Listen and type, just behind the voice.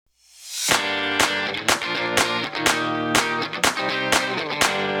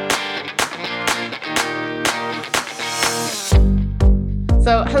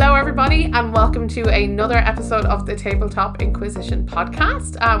So, hello everybody, and welcome to another episode of the Tabletop Inquisition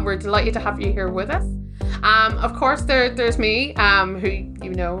podcast. We're delighted to have you here with us. Of course, there's me, who you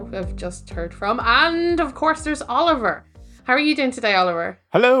know I've just heard from, and of course there's Oliver. How are you doing today, Oliver?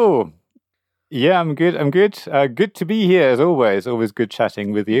 Hello. Yeah, I'm good. Good to be here as always. Always good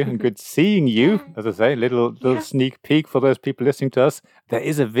chatting with you and good seeing you. As I say, little sneak peek for those people listening to us. There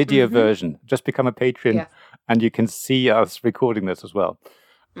is a video version. Just become a patron, and you can see us recording this as well.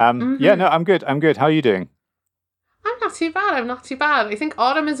 Yeah, no, I'm good. How are you doing? I'm not too bad. I think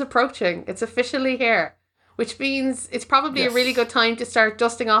autumn is approaching. It's officially here, which means it's probably a really good time to start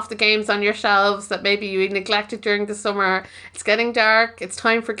dusting off the games on your shelves that maybe you neglected during the summer. It's getting dark. It's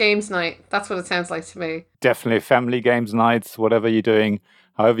time for games night. That's what it sounds like to me. Definitely family games nights, whatever you're doing,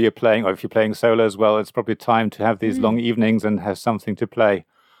 however you're playing, or if you're playing solo as well, it's probably time to have these long evenings and have something to play.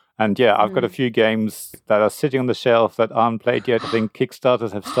 And yeah, I've got a few games that are sitting on the shelf that aren't played yet. I think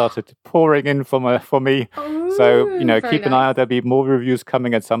Kickstarters have started pouring in for me. So, keep an eye out. There'll be more reviews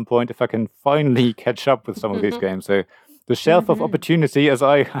coming at some point if I can finally catch up with some of these games. So the shelf of opportunity, as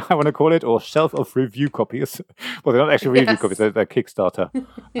I want to call it, or shelf of review copies. Well, they're not actually review copies, they're Kickstarter.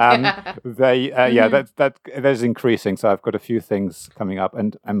 That is increasing. So I've got a few things coming up.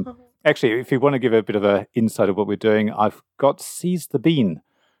 And actually, if you want to give a bit of an insight of what we're doing, I've got Seize the Bean.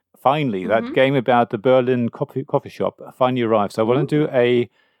 Finally, that game about the Berlin coffee shop finally arrived. So I want to do a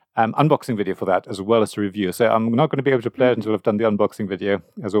unboxing video for that as well as a review. So I'm not going to be able to play it until I've done the unboxing video.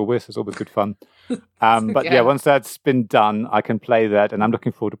 As always, it's always good fun. But once that's been done, I can play that, and I'm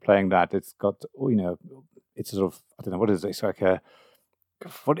looking forward to playing that. It's got, it's sort of, I don't know, what is it? It's like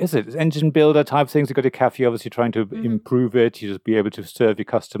what is it? It's engine builder type things. You've got a cafe, obviously trying to improve it. You just be able to serve your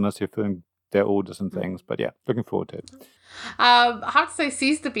customers, you're filling their orders and things. But yeah, looking forward to it. I have to say,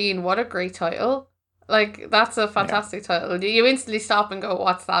 Seize the Bean, what a great title. Like, that's a fantastic title. You instantly stop and go,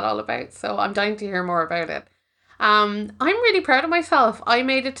 what's that all about? So I'm dying to hear more about it. I'm really proud of myself. I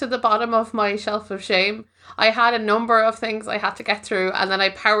made it to the bottom of my shelf of shame. I had a number of things I had to get through, and then I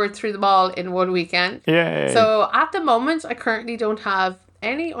powered through them all in one weekend. Yay. So at the moment, I currently don't have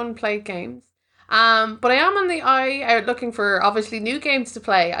any unplayed games. But I am on the eye out looking for obviously new games to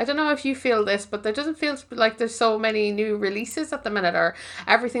play. I don't know if you feel this, but there doesn't feel like there's so many new releases at the minute, or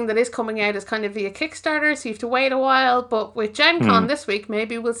everything that is coming out is kind of via Kickstarter, so you have to wait a while. But with Gen Con this week,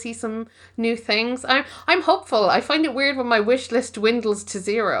 maybe we'll see some new things. I'm hopeful. I find it weird when my wish list dwindles to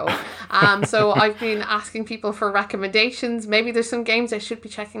zero. So I've been asking people for recommendations. Maybe there's some games I should be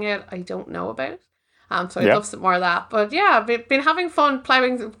checking out I don't know about. So I'd love some more of that. But yeah, I've been having fun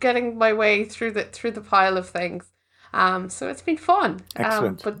getting my way through the pile of things. So it's been fun.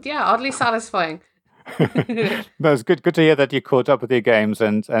 Excellent. But yeah, oddly satisfying. No, it's good to hear that you caught up with your games,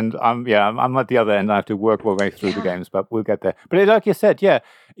 and I'm at the other end. I have to work my way through the games, but we'll get there. But like you said,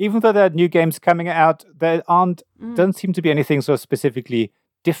 even though there are new games coming out, there don't seem to be anything sort of specifically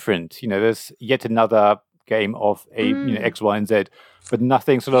different. There's yet another game of X, Y, and Z, but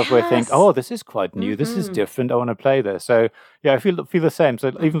nothing sort of where I think, oh, this is quite new, this is different, I want to play this. So yeah, I feel the same.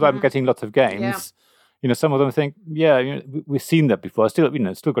 So even though I'm getting lots of games, some of them I think, we've seen that before. Still going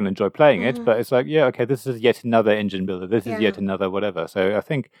to enjoy playing it, but it's like, okay, this is yet another engine builder. This is yet another whatever. So I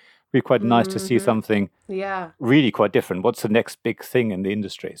think it'd be quite nice to see something really quite different. What's the next big thing in the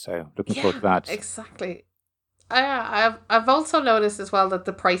industry? So looking forward to that. Exactly. I've also noticed as well that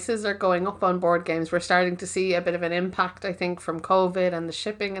the prices are going up on board games. We're starting to see a bit of an impact, I think, from COVID and the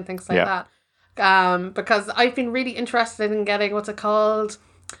shipping and things like that. Because I've been really interested in getting, what's it called?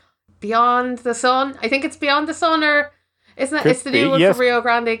 Beyond the Sun. I think it's Beyond the Sun, or isn't it? It's the new one for Rio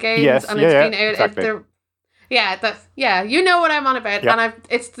Grande Games, and it's been out. Exactly. You know what I'm on about. And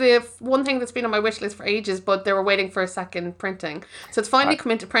it's the one thing that's been on my wish list for ages, but they were waiting for a second printing. So it's finally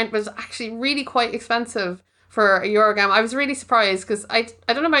come into print, but it's actually really quite expensive for a Eurogame. I was really surprised because I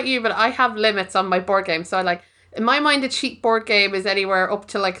don't know about you, but I have limits on my board game. So in my mind, a cheap board game is anywhere up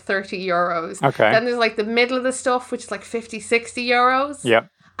to like 30 euros. Okay. Then there's like the middle of the stuff, which is like 50, 60 euros. Yeah.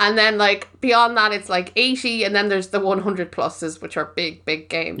 And then like beyond that, it's like 80. And then there's the 100 pluses, which are big, big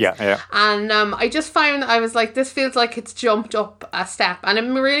games. Yeah. And I just found, I was like, this feels like it's jumped up a step. And it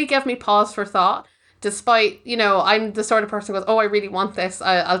really gave me pause for thought. Despite, I'm the sort of person who goes, oh, I really want this.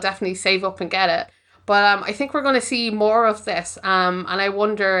 I'll definitely save up and get it. But I think we're going to see more of this. And I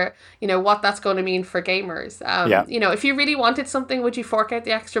wonder, what that's going to mean for gamers. If you really wanted something, would you fork out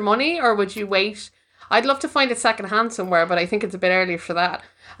the extra money, or would you wait? I'd love to find it secondhand somewhere, but I think it's a bit early for that.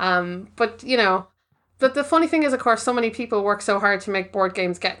 But But the funny thing is, of course, so many people work so hard to make board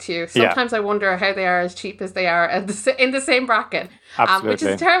games get to you. Sometimes I wonder how they are as cheap as they are in the same bracket. Which is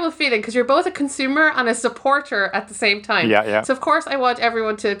a terrible feeling because you're both a consumer and a supporter at the same time. Yeah. So, of course, I want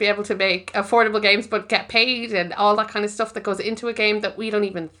everyone to be able to make affordable games but get paid and all that kind of stuff that goes into a game that we don't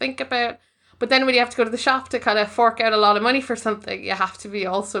even think about. But then when you have to go to the shop to kind of fork out a lot of money for something, you have to be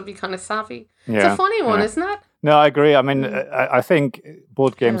kind of savvy. It's a funny one, isn't it? No, I agree. I mean, I think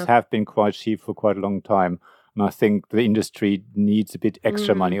board games have been quite cheap for quite a long time. And I think the industry needs a bit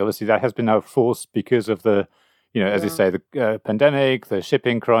extra money. Obviously, that has been now forced because of the, as you say, the pandemic, the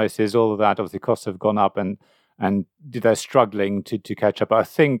shipping crisis, all of that. Obviously, costs have gone up and they're struggling to catch up. But I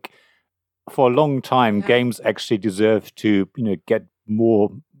think for a long time, games actually deserve to, get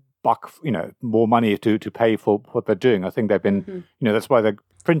more more money to pay for what they're doing. I think they've been, that's why they're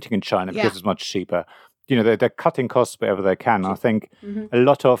printing in China because it's much cheaper. They're cutting costs wherever they can. I think a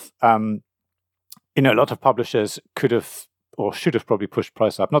lot of, publishers could have or should have probably pushed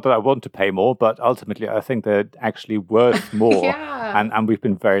price up. Not that I want to pay more, but ultimately I think they're actually worth more. And we've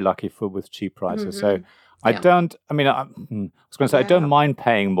been very lucky with cheap prices. So I was going to say, I don't mind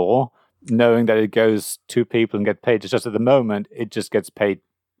paying more, knowing that it goes to people and get paid. It's just at the moment, it just gets paid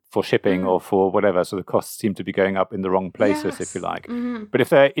for shipping or for whatever, so the costs seem to be going up in the wrong places, if you like. But if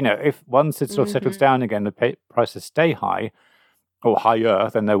they, if once it sort of settles down again, the prices stay high or higher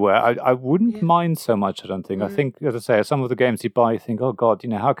than they were, I wouldn't mind so much. I don't think. I think, as I say, some of the games you buy, you think, oh God,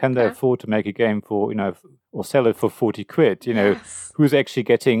 how can they afford to make a game for or sell it for 40 quid? Who's actually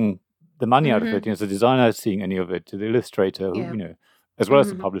getting the money out of it? Is the designer seeing any of it? The illustrator, who, as well as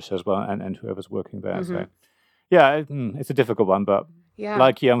the publisher as well, and whoever's working there. So, it's a difficult one, but.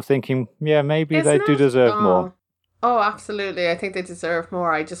 Like you, I'm thinking, maybe they do deserve more. Oh, absolutely. I think they deserve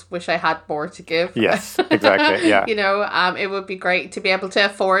more. I just wish I had more to give. Yes, exactly. Yeah. It would be great to be able to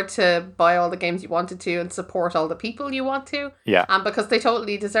afford to buy all the games you wanted to and support all the people you want to. Yeah. Because they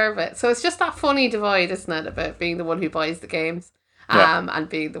totally deserve it. So it's just that funny divide, isn't it, about being the one who buys the games. And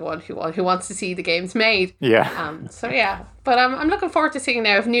being the one who wants to see the games made. Yeah. But I'm looking forward to seeing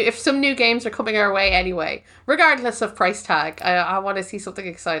now if some new games are coming our way anyway, regardless of price tag. I want to see something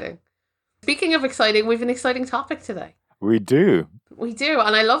exciting. Speaking of exciting, we've an exciting topic today. We do,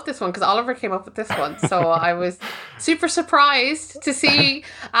 and I love this one because Oliver came up with this one, so I was super surprised to see,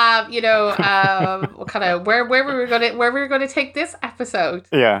 what kind of where we were going to take this episode.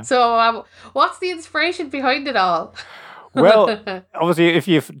 Yeah. So, what's the inspiration behind it all? Well, obviously, if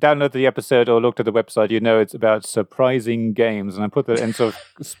you've downloaded the episode or looked at the website, it's about surprising games. And I put that in sort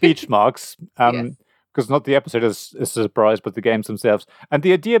of speech marks because not the episode is a surprise, but the games themselves. And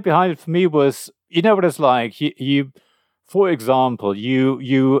the idea behind it for me was, what it's like. You for example, you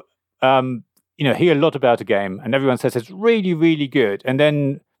hear a lot about a game and everyone says it's really, really good. And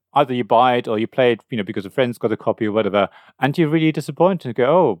then either you buy it or you play it, because a friend's got a copy or whatever, and you're really disappointed and go,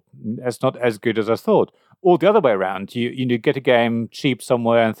 oh, that's not as good as I thought. Or the other way around, you get a game cheap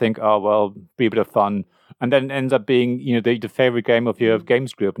somewhere and think, oh, well, be a bit of fun. And then it ends up being, the favorite game of your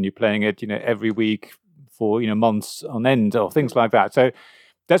games group and you're playing it, every week for, months on end or things like that. So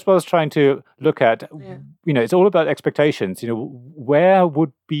that's what I was trying to look at. Yeah. It's all about expectations. Where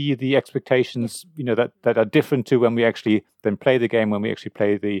would be the expectations, that are different to when we actually then play the game, when we actually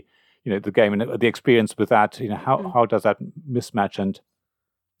play the, the game and the experience with that, how does that mismatch? And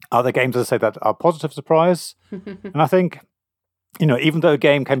are there games, as I say, that are positive surprise? And I think, even though a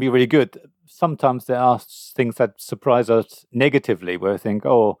game can be really good, sometimes there are things that surprise us negatively where I think,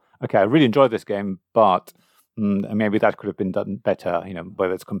 oh, okay, I really enjoyed this game, but maybe that could have been done better,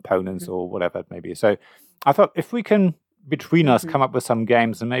 whether it's components or whatever it may be. So I thought if we can, between us, come up with some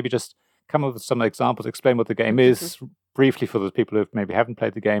games and maybe just come up with some examples, explain what the game is briefly for the people who maybe haven't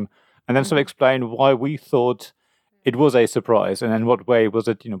played the game, and then sort of explain why we thought it was a surprise, and in what way was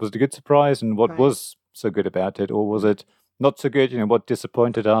it, was it a good surprise, and what was so good about it, or was it not so good, what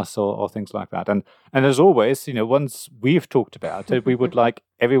disappointed us, or things like that. And as always, once we've talked about it, we would like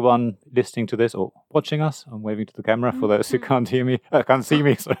everyone listening to this or watching us, I'm waving to the camera for those who can't hear me, can't see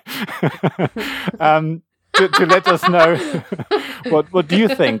me, sorry, to let us know what do you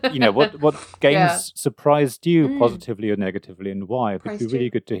think, what games surprised you positively or negatively, and why. It would be really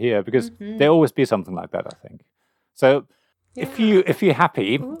good to hear, because there'll always be something like that, I think. So if you're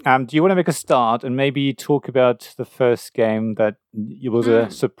happy, do you want to make a start and maybe talk about the first game that was a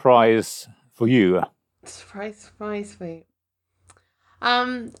surprise for you? Surprise for me.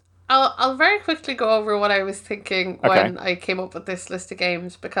 I'll very quickly go over what I was thinking when I came up with this list of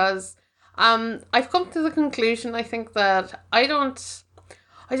games, because I've come to the conclusion, I think, that I don't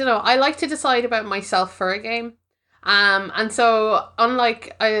know, I like to decide about myself for a game. And so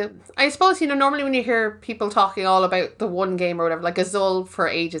unlike I suppose, normally when you hear people talking all about the one game or whatever, like Azul for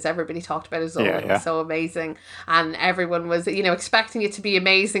ages, everybody talked about Azul. It was so amazing. And everyone was, expecting it to be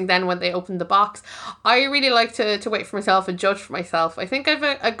amazing then when they opened the box. I really like to wait for myself and judge for myself. I think I've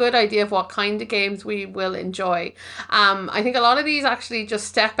a good idea of what kind of games we will enjoy. I think a lot of these actually just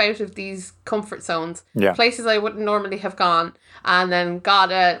step out of these comfort zones. Places I wouldn't normally have gone, and then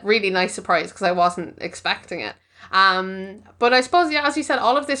got a really nice surprise because I wasn't expecting it. But I suppose, as you said,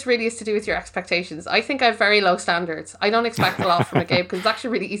 all of this really is to do with your expectations. I think I have very low standards. I don't expect a lot from a game because it's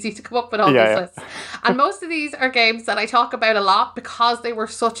actually really easy to come up with all these lists. And most of these are games that I talk about a lot because they were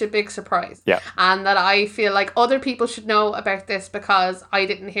such a big surprise. And that I feel like other people should know about this because I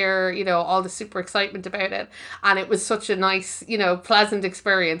didn't hear, all the super excitement about it. And it was such a nice, pleasant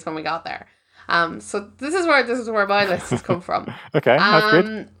experience when we got there. So this is where my list has come from. Okay, that's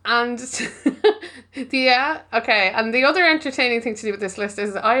good. And and the other entertaining thing to do with this list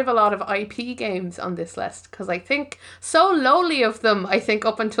is I have a lot of IP games on this list because I think so lowly of them, I think,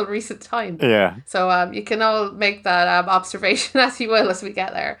 up until recent times. So you can all make that observation as you will as we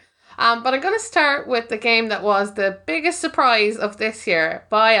get there. But I'm going to start with the game that was the biggest surprise of this year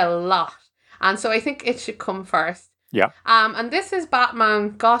by a lot. And so I think it should come first. And this is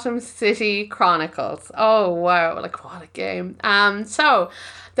Batman Gotham City Chronicles. Oh, wow. What a game. So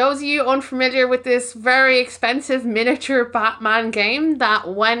those of you unfamiliar with this very expensive miniature Batman game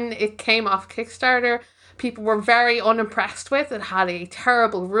that when it came off Kickstarter, people were very unimpressed with. It had a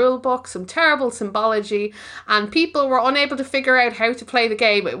terrible rule book, some terrible symbology, and people were unable to figure out how to play the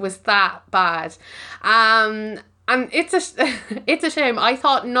game. It was that bad. And it's a shame. I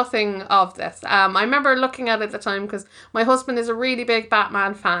thought nothing of this. I remember looking at it at the time because my husband is a really big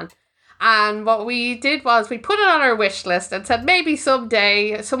Batman fan. And what we did was we put it on our wish list and said maybe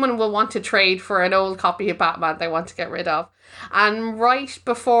someday someone will want to trade for an old copy of Batman they want to get rid of. And right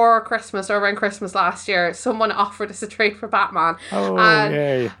before Christmas, or around Christmas last year, someone offered us a trade for Batman. Oh, and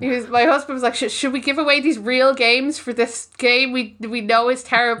yay. My husband was like, should we give away these real games for this game we know is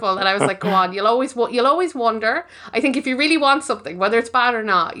terrible? And I was like, go on, you'll always wonder. I think if you really want something, whether it's bad or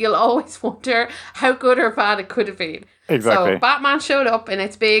not, you'll always wonder how good or bad it could have been. Exactly. So Batman showed up in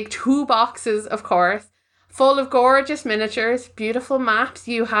its big 2 boxes, of course, full of gorgeous miniatures, beautiful maps.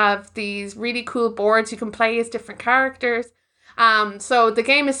 You have these really cool boards you can play as different characters. So the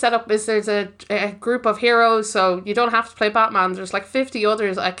game is set up as there's a group of heroes, so you don't have to play Batman. There's like 50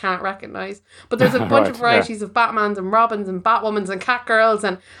 others I can't recognize. But there's a bunch of varieties of Batmans and Robins and Batwomans and Catgirls,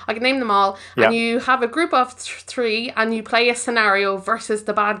 and I can name them all. And you have a group of 3, and you play a scenario versus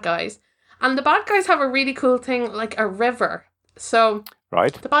the bad guys. And the bad guys have a really cool thing, like a river. So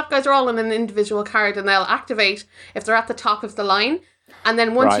the bad guys are all on an individual card, and they'll activate if they're at the top of the line. And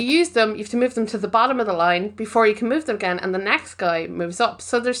then once you use them, you have to move them to the bottom of the line before you can move them again, and the next guy moves up.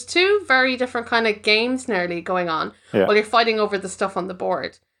 So there's 2 very different kind of games nearly going on while you're fighting over the stuff on the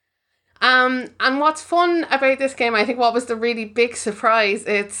board. And what's fun about this game, I think what was the really big surprise,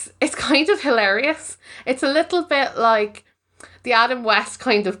 it's kind of hilarious. It's a little bit like the Adam West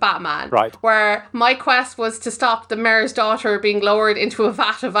kind of Batman. Where my quest was to stop the mayor's daughter being lowered into a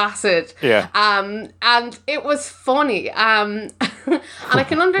vat of acid. And it was funny. And I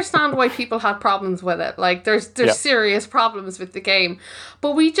can understand why people had problems with it. Like, there's serious problems with the game.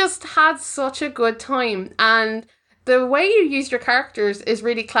 But we just had such a good time. And the way you use your characters is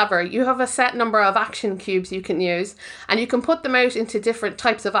really clever. You have a set number of action cubes you can use, and you can put them out into different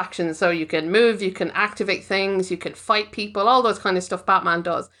types of actions. So you can move, you can activate things, you can fight people, all those kind of stuff Batman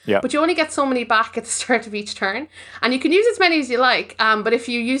does. But you only get so many back at the start of each turn. And you can use as many as you like, but if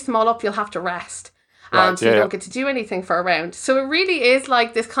you use them all up, you'll have to rest. So you don't get to do anything for a round. So it really is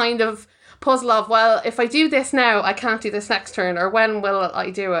like this kind of puzzle of, well, if I do this now, I can't do this next turn, or when will I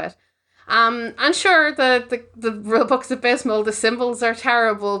do it? And sure, the rule book's abysmal, the symbols are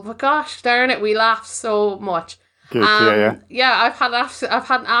terrible, but gosh darn it, we laughed so much. Good, I've had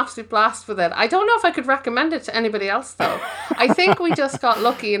an absolute blast with it. I don't know if I could recommend it to anybody else though. I think we just got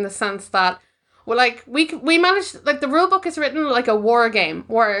lucky in the sense that, well, like we managed, like the rule book is written like a war game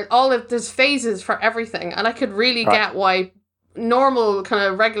where there's phases for everything, and I could really get why normal kind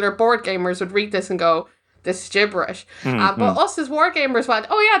of regular board gamers would read this and go, this is gibberish. But us as wargamers went,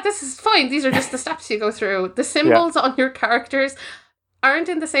 oh yeah, this is fine. These are just the steps you go through. The symbols on your characters, aren't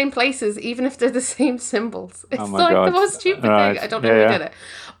in the same places, even if they're the same symbols. It's my like God. the most stupid Right. thing. I don't know who did it.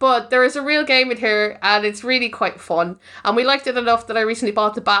 But there is a real game in here, and it's really quite fun. And we liked it enough that I recently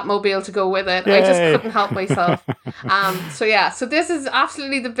bought the Batmobile to go with it. Yay. I just couldn't help myself. So this is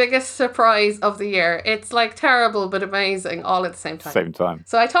absolutely the biggest surprise of the year. It's like terrible but amazing all at the same time.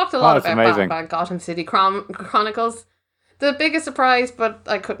 So I talked a lot about Batman Gotham City Chronicles. The biggest surprise, but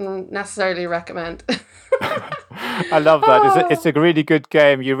I couldn't necessarily recommend. I love that. It's a really good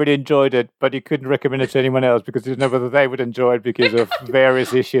game. You really enjoyed it, but you couldn't recommend it to anyone else because you didn't know whether they would enjoy it because of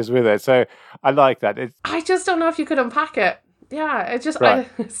various issues with it. So I like that. I just don't know if you could unpack it. Yeah,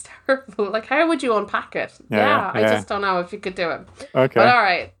 it's terrible. Like, how would you unpack it? I just don't know if you could do it. Okay. But all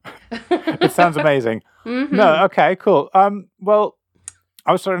right. It sounds amazing. Mm-hmm. No, okay, cool. Well,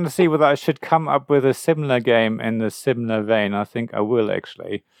 I was trying to see whether I should come up with a similar game in the similar vein. I think I will,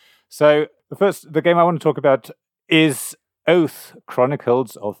 actually. So, the game I want to talk about is Oath: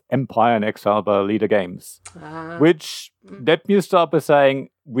 Chronicles of Empire and Exile by Leder Games, which, let me start by saying,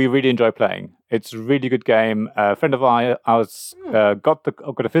 we really enjoy playing. It's a really good game. A friend of ours got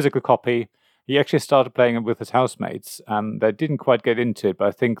a physical copy. He actually started playing it with his housemates. They didn't quite get into it, but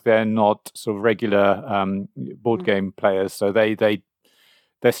I think they're not sort of regular board game players, so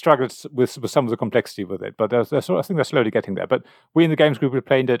they struggled with some of the complexity with it, but I think they're slowly getting there. But we in the games group, we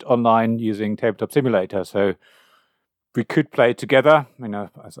played it online using Tabletop Simulator, so we could play together.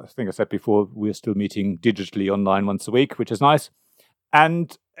 As I think I said before, we're still meeting digitally online once a week, which is nice.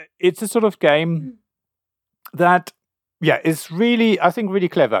 And it's a sort of game that, is really, I think, really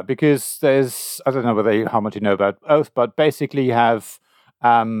clever because there's, I don't know how much you know about Oath, but basically you have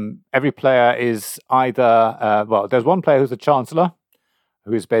every player is either, there's one player who's a Chancellor,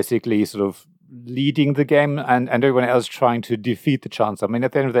 who is basically sort of leading the game and everyone else trying to defeat the Chancellor. I mean,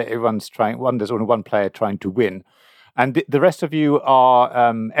 at the end of the day, everyone's there's only one player trying to win. And the rest of you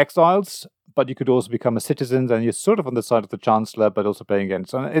are exiles, but you could also become a citizen, and you're sort of on the side of the Chancellor, but also playing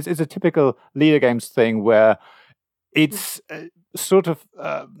against. So it's a typical Leder Games thing where it's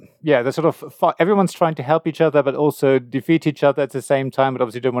everyone's trying to help each other, but also defeat each other at the same time. But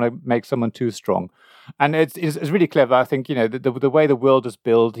obviously, you don't want to make someone too strong. And it's really clever. I think the way the world is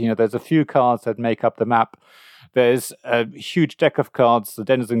built. There's a few cards that make up the map. There's a huge deck of cards, the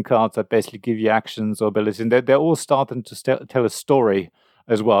denizen cards that basically give you actions or abilities, and they're all starting to tell a story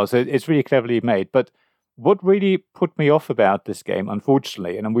as well. So it's really cleverly made. But what really put me off about this game,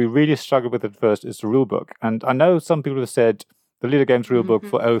 unfortunately, and we really struggled with it first, is the rulebook. And I know some people have said the Leder Games rulebook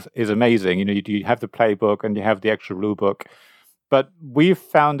for Oath is amazing. You have the playbook and you have the actual rulebook. But we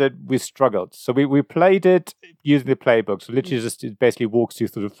found that we struggled. So we played it using the playbook. So literally it basically walks you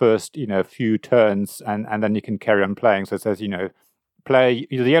through the first, few turns and then you can carry on playing. So it says, the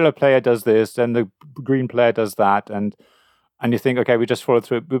yellow player does this, then the green player does that. And you think, okay, we just followed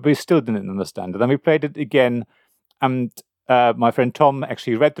through it, but we still didn't understand it. Then we played it again, and my friend Tom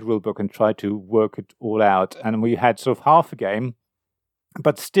actually read the rulebook and tried to work it all out. And we had sort of half a game,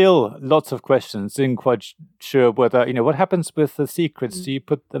 but still lots of questions. Didn't quite sure whether, what happens with the secrets? Do you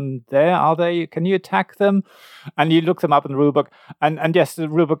put them there? Can you attack them? And you look them up in the rulebook. And yes, the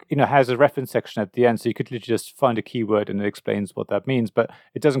rulebook, has a reference section at the end, so you could literally just find a keyword and it explains what that means. But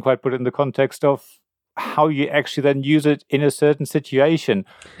it doesn't quite put it in the context of how you actually then use it in a certain situation.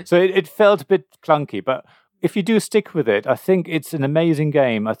 So it felt a bit clunky, but if you do stick with it, I think it's an amazing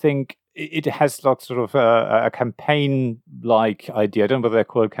game. I think it has like sort of a campaign-like idea. I don't know whether they're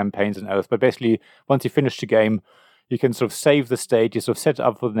called campaigns in Oath, but basically once you finish the game, you can sort of save the state, you sort of set it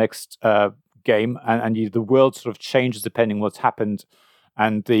up for the next game, and the world sort of changes depending what's happened,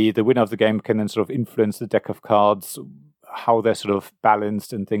 and the winner of the game can then sort of influence the deck of cards, how they're sort of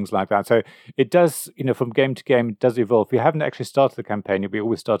balanced and things like that. So it does, from game to game, it does evolve. If you haven't actually started the campaign, we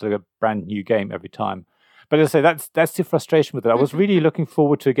always start a brand new game every time. But as I say, that's the frustration with it. I was really looking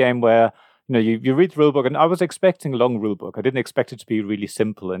forward to a game where, you read the rulebook, and I was expecting a long rulebook. I didn't expect it to be really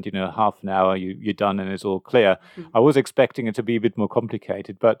simple and, half an hour, you're done and it's all clear. I was expecting it to be a bit more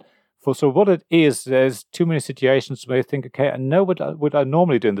complicated. But for sort of what it is, there's too many situations where you think, okay, I know what I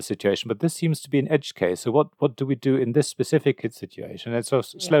normally do in this situation, but this seems to be an edge case. So what do we do in this specific situation? And it sort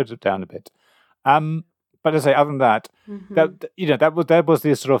of slowed it down a bit. But as I say, other than that, that was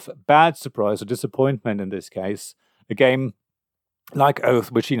the sort of bad surprise or disappointment in this case. A game like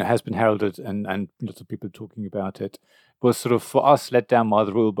Oath, which has been heralded and lots of people talking about it, was sort of for us let down by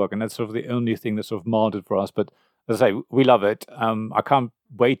the rulebook, and that's sort of the only thing that sort of marred it for us. But as I say, we love it. I can't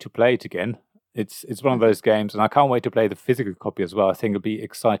wait to play it again. It's one of those games, and I can't wait to play the physical copy as well. I think it'll be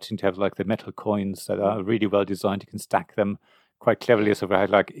exciting to have like the metal coins that are really well designed. You can stack them quite cleverly, sort of had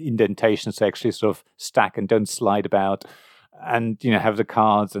like indentations to actually sort of stack and don't slide about. and have the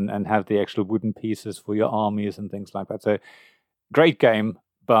cards and have the actual wooden pieces for your armies and things like that. So great game,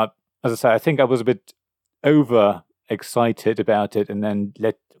 but as I say, I think I was a bit over excited about it, and then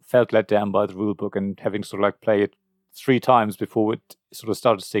felt let down by the rule book and having sort of like play it 3 times before it sort of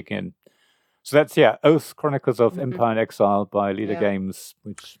started to sink in. So that's Oath Chronicles of Empire and Exile by Leader Games,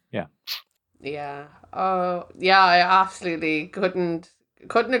 which I absolutely couldn't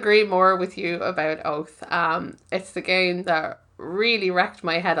agree more with you about Oath. It's the game that really wrecked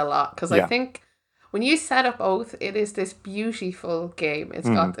my head a lot, because I think when you set up Oath, it is this beautiful game. It's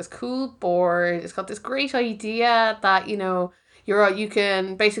got this cool board. It's got this great idea that you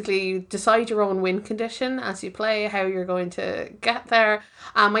can basically decide your own win condition as you play, how you're going to get there.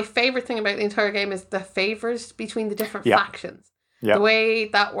 My favorite thing about the entire game is the favors between the different factions. The way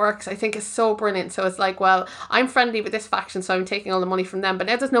that works, I think, is so brilliant. So it's like, well, I'm friendly with this faction, so I'm taking all the money from them, but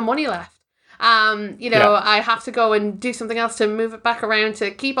now there's no money left. I have to go and do something else to move it back around to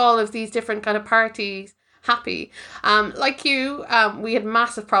keep all of these different kind of parties happy. Like you, we had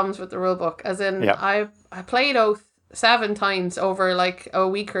massive problems with the rulebook, as in I played Oath 7 times over like a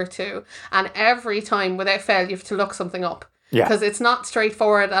week or 2, and every time without fail you have to look something up. Because it's not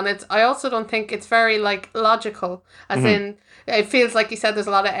straightforward, and I also don't think it's very like logical, as in it feels like you said there's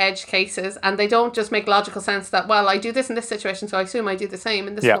a lot of edge cases, and they don't just make logical sense that, well, I do this in this situation, so I assume I do the same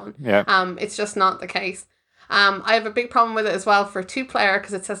in this one. It's just not the case. I have a big problem with it as well for 2-player,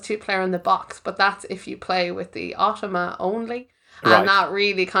 because it says 2-player in the box, but that's if you play with the automa only. And that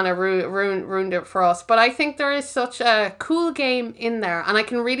really kind of ruined it for us. But I think there is such a cool game in there, and I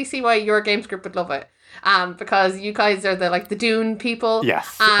can really see why your games group would love it. Because you guys are the Dune people.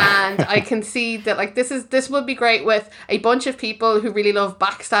 Yes. And I can see that this would be great with a bunch of people who really love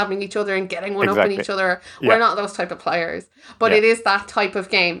backstabbing each other and getting one up on each other. We're not those type of players, but it is that type of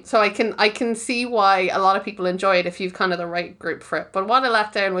game. So I can see why a lot of people enjoy it if you've kind of the right group for it. But what a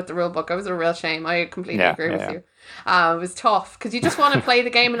letdown with the rulebook. It was a real shame. I completely agree with you. It was tough, because you just want to play the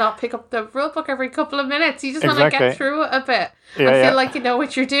game and not pick up the rulebook every couple of minutes. You just want to get through it a bit and feel like you know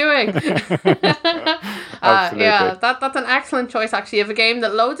what you're doing. That's an excellent choice, actually, of a game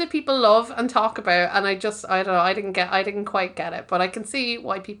that loads of people love and talk about, and I don't know, I didn't quite get it, but I can see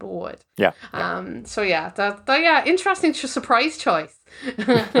why people would. Interesting surprise choice.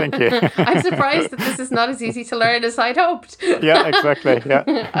 Thank you. I'm surprised that this is not as easy to learn as I'd hoped. Exactly.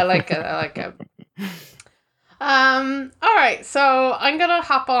 I like it. All right, so I'm gonna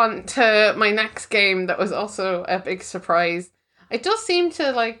hop on to my next game that was also a big surprise. It does seem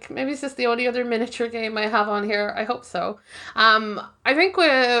to maybe it's just the only other miniature game I have on here. I hope so. I think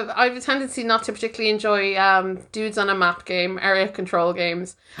I have a tendency not to particularly enjoy dudes on a map game, area control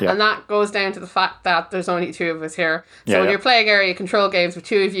games. And that goes down to the fact that there's only 2 of us here. So when you're playing area control games with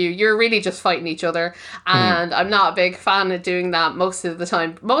 2 of you, you're really just fighting each other. And I'm not a big fan of doing that most of the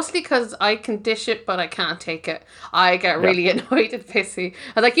time. Mostly because I can dish it, but I can't take it. I get really annoyed and pissy.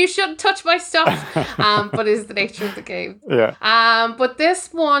 I'm like, you shouldn't touch my stuff. But it's the nature of the game. But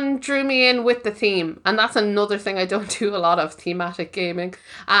this one drew me in with the theme, and that's another thing I don't do a lot of, thematic gaming.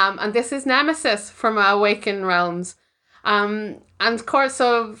 And this is Nemesis from Awaken Realms. And of course,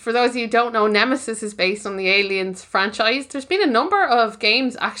 so for those of you who don't know, Nemesis is based on the Aliens franchise. There's been a number of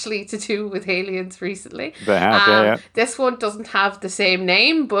games actually to do with aliens recently. They have, This one doesn't have the same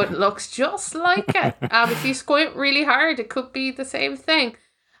name, but looks just like it. If you squint really hard, it could be the same thing.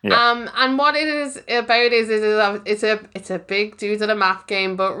 And what it is about is it's a big dudes on a map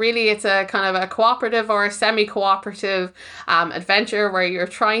game, but really it's a kind of a cooperative or a semi-cooperative adventure where you're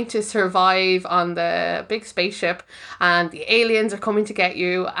trying to survive on the big spaceship, and the aliens are coming to get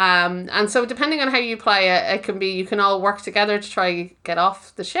you. And so depending on how you play it, it can be you can all work together to try get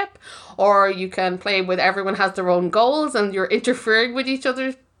off the ship, or you can play with everyone has their own goals and you're interfering with each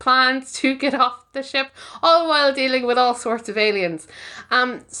other's plans to get off the ship, all while dealing with all sorts of aliens.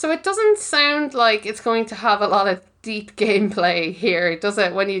 So it doesn't sound like it's going to have a lot of deep gameplay here, does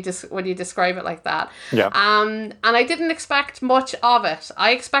it, when you describe it like that? And I didn't expect much of it.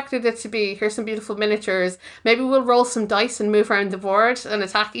 I expected it to be, here's some beautiful miniatures, maybe we'll roll some dice and move around the board and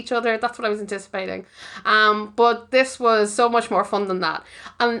attack each other. That's what I was anticipating. But this was so much more fun than that.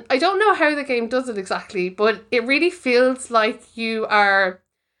 And I don't know how the game does it exactly, but it really feels like you are,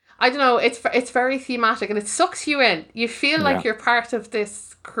 I don't know, it's very thematic and it sucks you in. You feel like you're part of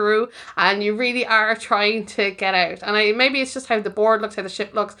this crew and you really are trying to get out. And maybe it's just how the board looks, how the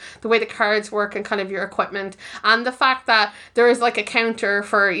ship looks, the way the cards work and kind of your equipment, and the fact that there is like a counter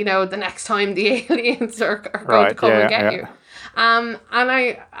for, the next time the aliens are going to come and get you. And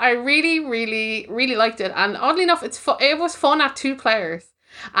I really, really, really liked it. And oddly enough, it was fun at 2 players.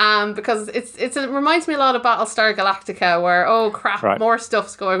 because it reminds me a lot of Battlestar Galactica, where oh crap, more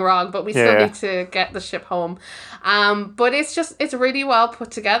stuff's going wrong, but we still need to get the ship home. But it's really well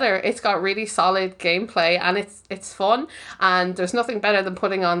put together. It's got really solid gameplay, and it's fun, and there's nothing better than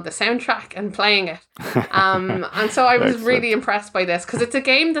putting on the soundtrack and playing it. And so I was really impressed by this, because it's a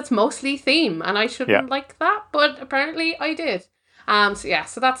game that's mostly theme, and I shouldn't like that, but apparently I did.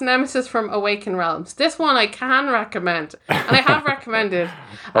 So that's Nemesis from Awaken Realms. This one I can recommend, and I have recommended.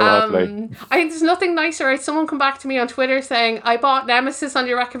 I think there's nothing nicer. Right? Someone come back to me on Twitter saying, I bought Nemesis on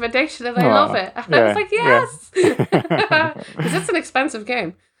your recommendation and I love it. And I was like, yes! Because it's an expensive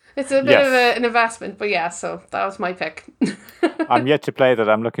game. It's a bit of an investment, but so that was my pick. I'm yet to play that.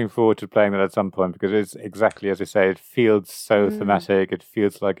 I'm looking forward to playing that at some point, because it's exactly as you say. It feels so thematic. It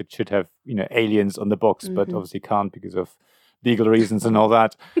feels like it should have, aliens on the box, but obviously can't because of legal reasons and all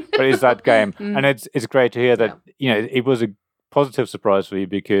that. But it's that game, and it's great to hear that it was a positive surprise for you,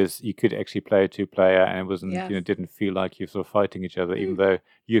 because you could actually play a 2-player, and it wasn't didn't feel like you're sort of fighting each other, even though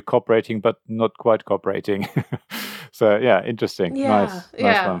you're cooperating but not quite cooperating. So interesting. Nice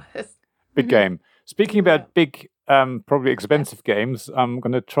one. Big game. Speaking about big, probably expensive games, I'm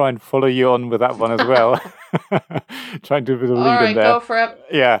going to try and follow you on with that one as well. Trying to do a bit of lead in there. Go for it.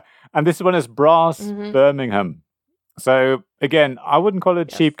 Yeah, and this one is Brass Birmingham. So again, I wouldn't call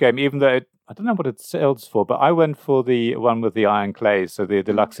it a cheap game, even though I don't know what it sells for, but I went for the one with the iron clays, so the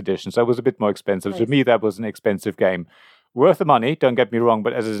deluxe edition. So it was a bit more expensive. To me, that was an expensive game. Worth the money, don't get me wrong,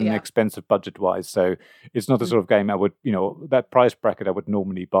 but as an expensive budget-wise. So it's not the sort of game I would, that price bracket I would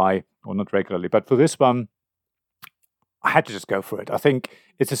normally buy, or not regularly. But for this one, I had to just go for it. I think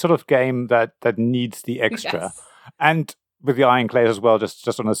it's a sort of game that needs the extra. Yes. And with the iron clays as well,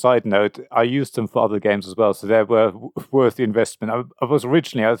 just on a side note, I used them for other games as well, so they were worth the investment. I was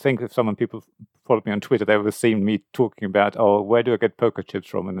originally, I think if people followed me on Twitter, they would have seen me talking about, where do I get poker chips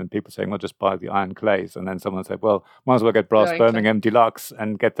from? And then people saying, well, just buy the iron clays. And then someone said, well, might as well get Brass Birmingham Deluxe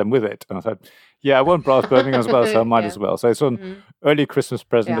and get them with it. And I said, I want Brass Birmingham as well, so I might as well. So it's an early Christmas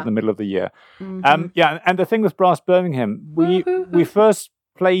present in the middle of the year. And the thing with Brass Birmingham, we first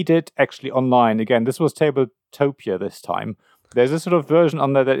played it actually online. Again, this was Tabletopia this time. There's a sort of version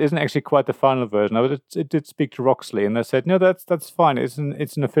on there that isn't actually quite the final version. It did speak to Roxley, and they said, no, that's fine. It's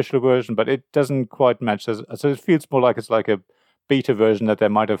an official version, but it doesn't quite match. So it feels more like it's like a beta version that they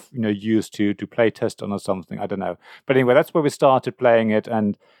might have used to play test on or something. I don't know. But anyway, that's where we started playing it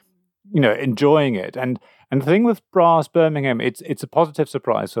and enjoying it. And the thing with Brass Birmingham, it's a positive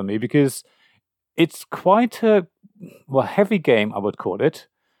surprise for me, because it's quite a heavy game, I would call it.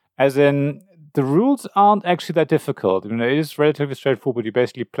 As in, the rules aren't actually that difficult. It is relatively straightforward. You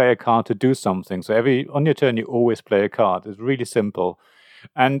basically play a card to do something. So on your turn, you always play a card. It's really simple.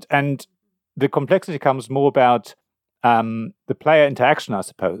 And the complexity comes more about the player interaction, I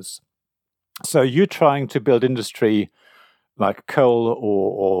suppose. So you're trying to build industry like coal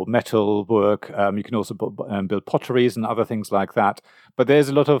or metal work. You can also build potteries and other things like that. But there's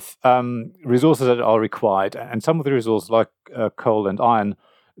a lot of resources that are required. And some of the resources, like coal and iron,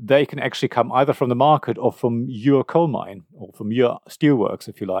 they can actually come either from the market or from your coal mine or from your steelworks,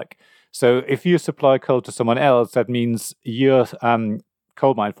 if you like. So if you supply coal to someone else, that means your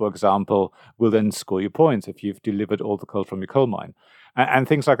coal mine, for example, will then score you points if you've delivered all the coal from your coal mine and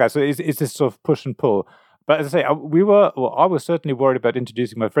things like that. So it's this sort of push and pull. But as I say, I was certainly worried about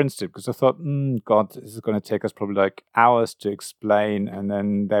introducing my friends to it, because I thought, God, this is going to take us probably like hours to explain, and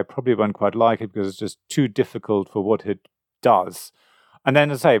then they probably won't quite like it because it's just too difficult for what it does. And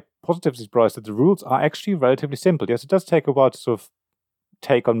then, as I say, positively surprised that the rules are actually relatively simple. Yes, it does take a while to sort of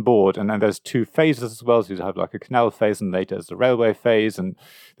take on board, and then there's 2 phases as well. So you have like a canal phase, and later there's the railway phase, and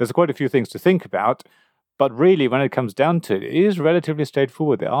there's quite a few things to think about. But really, when it comes down to it, it is relatively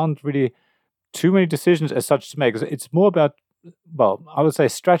straightforward. There aren't really too many decisions as such to make. It's more about, I would say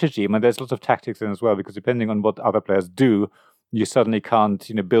strategy. I mean, there's lots of tactics in as well, because depending on what other players do, you suddenly can't,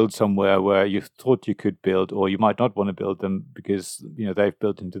 build somewhere where you thought you could build, or you might not want to build them because, they've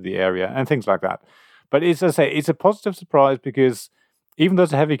built into the area and things like that. But as I say, it's a positive surprise, because even though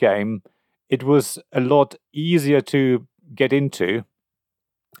it's a heavy game, it was a lot easier to get into.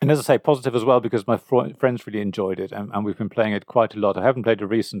 And as I say, positive as well, because my friends really enjoyed it, and we've been playing it quite a lot. I haven't played it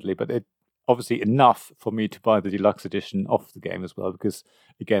recently, but it obviously enough for me to buy the deluxe edition of the game as well, because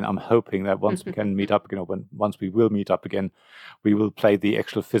again, I'm hoping that once we can meet up again, or once we will meet up again, we will play the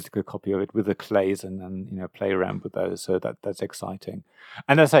actual physical copy of it with the clays and play around with those. So that's exciting.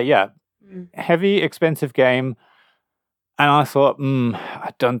 And as I say, heavy, expensive game. And I thought,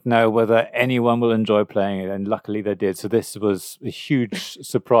 I don't know whether anyone will enjoy playing it. And luckily they did. So this was a huge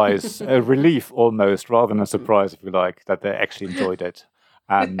surprise, a relief almost, rather than a surprise, if you like, that they actually enjoyed it.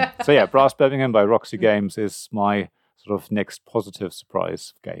 So yeah, Brass Birmingham by Roxy Games is my sort of next positive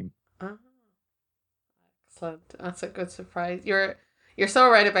surprise game. Oh, excellent. That's a good surprise. You're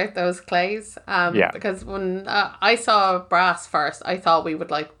so right about those clays. Because when I saw Brass first, I thought we would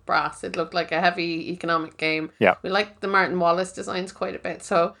like Brass. It looked like a heavy economic game. Yeah. We liked the Martin Wallace designs quite a bit.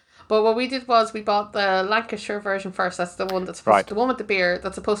 So, but what we did was we bought the Lancashire version first. That's the one the one with the beer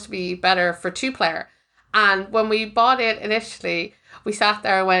that's supposed to be better for 2-player. And when we bought it initially, we sat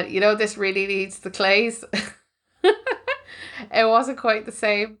there and went, this really needs the clays. It wasn't quite the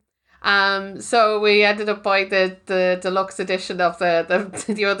same. So we ended up buying the deluxe edition of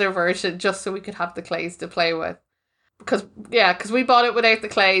the other version just so we could have the clays to play with. Because we bought it without the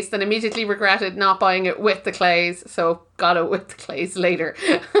clays, then immediately regretted not buying it with the clays, so got it with the clays later.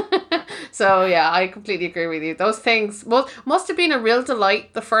 So yeah, I completely agree with you. Those things must have been a real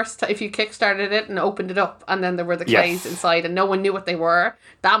delight the first time if you kickstarted it and opened it up and then there were the clays inside and no one knew what they were.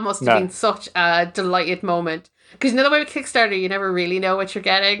 That must have been such a delighted moment. Because the way with Kickstarter, you never really know what you're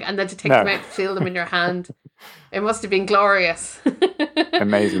getting, and then to take them out and feel them in your hand, it must have been glorious.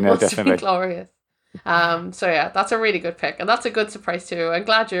 Amazing, must definitely. Have been glorious. So yeah, that's a really good pick, and that's a good surprise too. I'm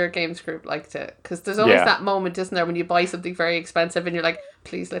glad your games group liked it, because there's always that moment, isn't there, when you buy something very expensive and you're like,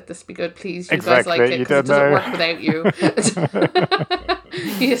 please let this be good, please, you guys like it, because it doesn't work without you.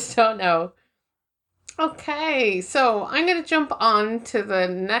 You just don't know. Okay, so I'm going to jump on to the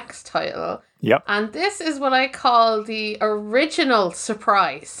next title. Yep. And this is what I call the original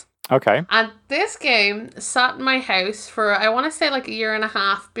surprise. Okay. And this game sat in my house for, I want to say, like a year and a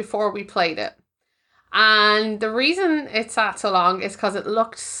half before we played it. And the reason it sat so long is because it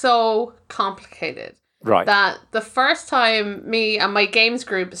looked so complicated. Right. That the first time me and my games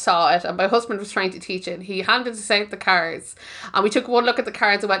group saw it, and my husband was trying to teach it, he handed us out the cards. And we took one look at the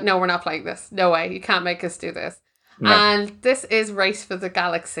cards and went, no, we're not playing this. No way. You can't make us do this. No. And this is Race for the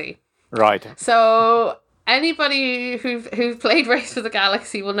Galaxy. Right. So anybody who've played Race for the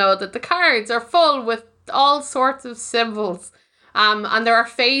Galaxy will know that the cards are full with all sorts of symbols. And there are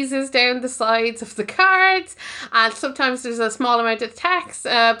phases down the sides of the cards, and sometimes there's a small amount of text,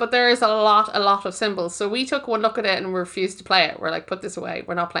 but there is a lot of symbols. So we took one look at it and refused to play it. We're like, put this away.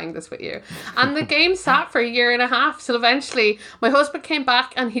 We're not playing this with you. And the game sat for a year and a half. So eventually my husband came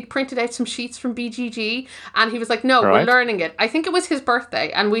back and he'd printed out some sheets from BGG, and he was like, no, we're learning it. I think it was his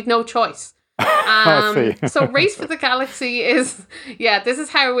birthday and we'd no choice. So Race for the Galaxy is, this is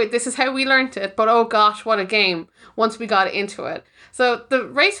how we learned it, but oh gosh, what a game once we got into it. So the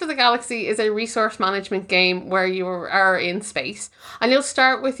Race for the Galaxy is a resource management game where you are in space, and you'll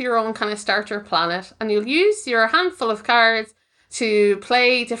start with your own kind of starter planet, and you'll use your handful of cards to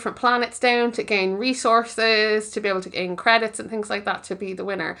play different planets down, to gain resources, to be able to gain credits and things like that to be the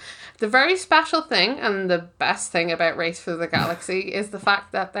winner. The very special thing and the best thing about Race for the Galaxy is the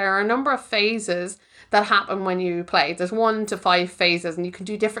fact that there are a number of phases that happen when you play. There's 1 to 5 phases, and you can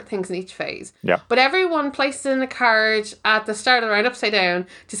do different things in each phase. Yeah. But everyone places in a card at the start of the round upside down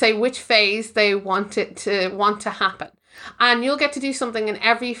to say which phase they want to happen. And you'll get to do something in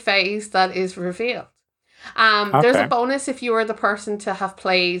every phase that is revealed. There's a bonus if you are the person to have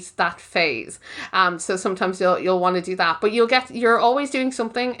played that phase. So sometimes you'll want to do that, but you're always doing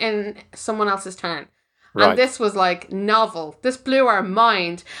something in someone else's turn. Right. And this was like novel. This blew our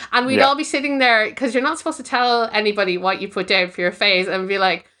mind. And we'd all be sitting there, because you're not supposed to tell anybody what you put down for your phase, and be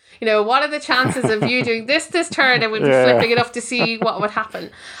like, what are the chances of you doing this turn? And we'd be flipping it up to see what would happen.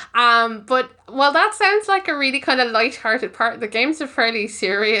 But while that sounds like a really kind of light-hearted part, the game's a fairly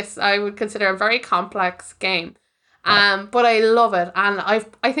serious, I would consider a very complex game. But I love it, and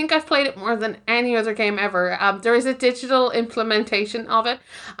I think I've played it more than any other game ever. There is a digital implementation of it,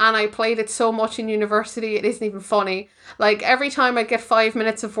 and I played it so much in university, it isn't even funny. Like, every time I'd get 5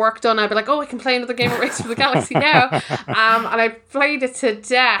 minutes of work done, I'd be like, oh, I can play another game of Race for the Galaxy now. And I played it to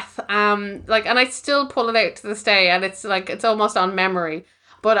death. And I still pull it out to this day, and it's almost on memory.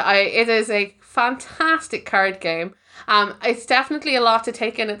 But it is a fantastic card game. It's definitely a lot to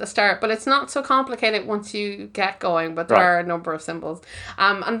take in at the start, but it's not so complicated once you get going, but there are a number of symbols.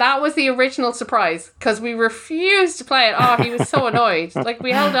 And that was the original surprise, because we refused to play it. Oh, he was so annoyed.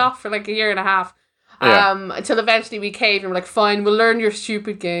 We held off for a year and a half. Until eventually we caved and we're like, fine, we'll learn your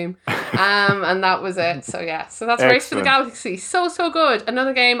stupid game. And that was it. So that's Race for the Galaxy. So good.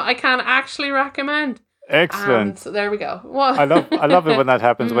 Another game I can actually recommend. Excellent. So there we go. I love it when that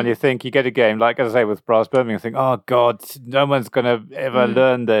happens, when you think you get a game, like as I say with Brass Birmingham, you think, oh God, no one's going to ever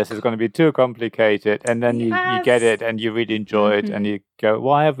learn this. It's going to be too complicated. And then you get it and you really enjoy it, and you go,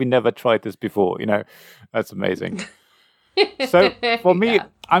 why have we never tried this before? That's amazing. So for me,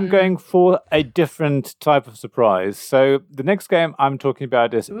 I'm going for a different type of surprise. So the next game I'm talking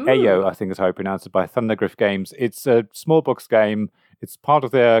about is Ayo, I think is how I pronounce it, by Thundergriff Games. It's a small box game. It's part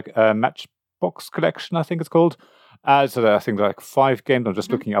of their Matchbox collection, I think it's called. So I think like 5 games. I'm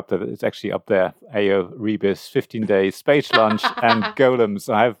just looking up there. It's actually up there. Ayo, Rebus, 15 Days, Space Lunch, and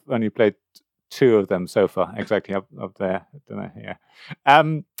Golems. I have only played 2 of them so far. Exactly up there. I don't know. Yeah.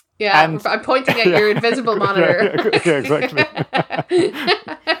 And I'm pointing at your invisible monitor. Yeah, exactly.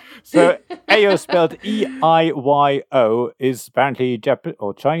 So Ayo, spelled EIYO, is apparently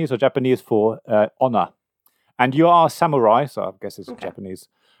Chinese or Japanese for honor. And you are a samurai, so I guess it's Japanese.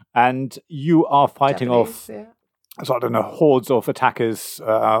 And you are fighting off, so I don't know, hordes of attackers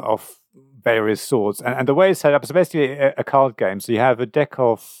of various sorts. And the way it's set up is basically a card game. So you have a deck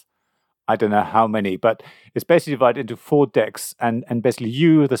of, I don't know how many, but it's basically divided into 4 decks. And basically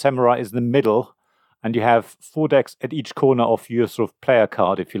you, the samurai, is in the middle. And you have 4 decks at each corner of your sort of player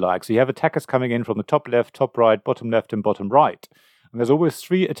card, if you like. So you have attackers coming in from the top left, top right, bottom left, and bottom right. And there's always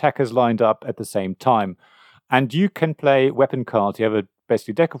 3 attackers lined up at the same time. And you can play weapon cards. You have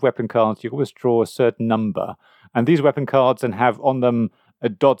basically deck of weapon cards. You always draw a certain number. And these weapon cards then have on them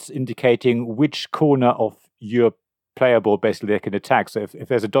dots indicating which corner of your player board basically they can attack. So if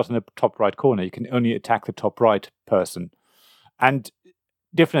there's a dot in the top right corner, you can only attack the top right person. And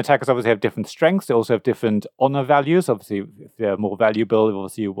different attackers obviously have different strengths. They also have different honor values. Obviously, if they're more valuable,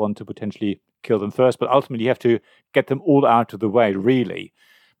 obviously you want to potentially kill them first. But ultimately, you have to get them all out of the way, really.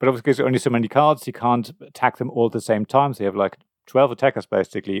 But obviously, because there are only so many cards, you can't attack them all at the same time. So you have like 12 attackers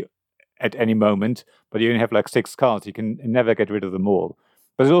basically at any moment. But you only have like 6 cards. You can never get rid of them all.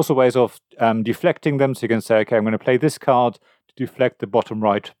 But there's also ways of deflecting them. So you can say, okay, I'm going to play this card to deflect the bottom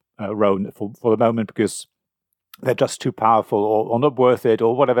right row for the moment because they're just too powerful or not worth it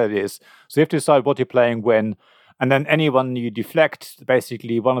or whatever it is. So you have to decide what you're playing when. And then anyone you deflect,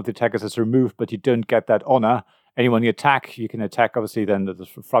 basically one of the attackers is removed, but you don't get that honor. Anyone you attack, you can attack obviously then the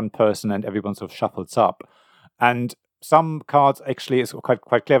front person and everyone sort of shuffles up. And some cards actually is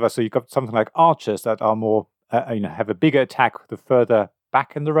quite clever. So you've got something like archers that are more, have a bigger attack the further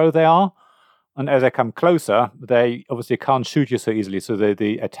back in the row they are. And as they come closer, they obviously can't shoot you so easily. So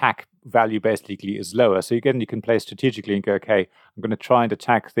the attack value basically is lower. So again, you can play strategically and go, okay, I'm going to try and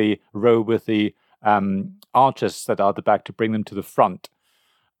attack the row with the archers that are at the back to bring them to the front.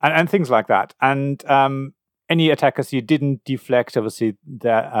 And things like that. And any attackers you didn't deflect, obviously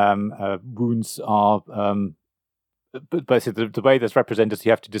their wounds are... but basically, the way that's represented is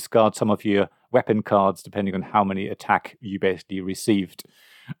you have to discard some of your weapon cards depending on how many attack you basically received.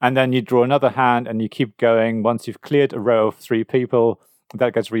 And then you draw another hand and you keep going. Once you've cleared a row of 3 people,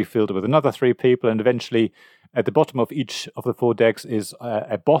 that gets refilled with another 3 people. And eventually, at the bottom of each of the 4 decks is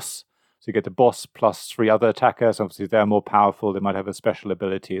a boss. So you get the boss plus 3 other attackers. Obviously, they're more powerful. They might have a special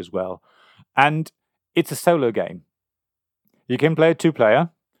ability as well. And it's a solo game. You can play a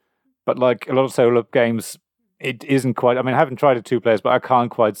 2-player, but like a lot of solo games, it isn't quite... I mean, I haven't tried it 2 players, but I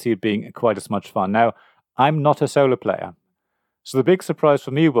can't quite see it being quite as much fun. Now, I'm not a solo player. So the big surprise for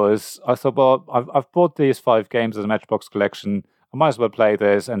me was, I thought, well, I've bought these 5 games as a Matchbox collection. I might as well play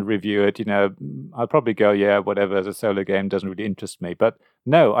this and review it. I'll probably go, yeah, whatever, as a solo game doesn't really interest me. But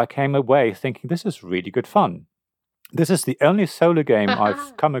no, I came away thinking this is really good fun. This is the only solo game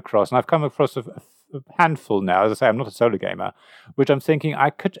I've come across, and I've come across a handful now. As I say, I'm not a solo gamer, which I'm thinking I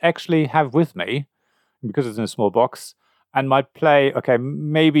could actually have with me, because it's in a small box, and might play, okay,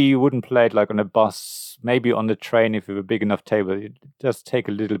 maybe you wouldn't play it like on a bus, maybe on the train if you have a big enough table, it does take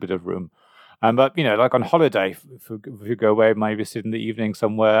a little bit of room. But, like on holiday, if you go away, maybe sit in the evening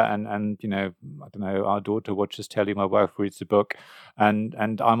somewhere and I don't know, our daughter watches telly, my wife reads a book, and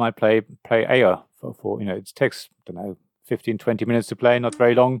I might play Ayo for it takes, I don't know, 15, 20 minutes to play, not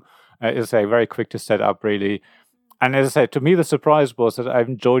very long. As I say, very quick to set up, really. And as I said, to me, the surprise was that I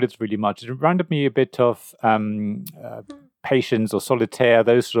enjoyed it really much. It reminded me a bit of Patience or Solitaire,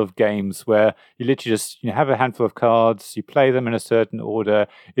 those sort of games where you literally just have a handful of cards, you play them in a certain order.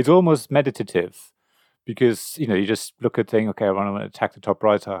 It's almost meditative because, you just look at things, okay, I want to attack the top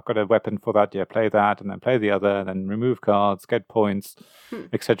right, so I've got a weapon for that, yeah, play that, and then play the other, and then remove cards, get points,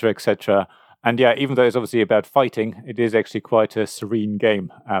 etc., etc. And yeah, even though it's obviously about fighting, it is actually quite a serene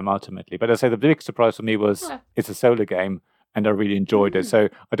game, ultimately. But as I say, the big surprise for me was it's a solo game, and I really enjoyed it. So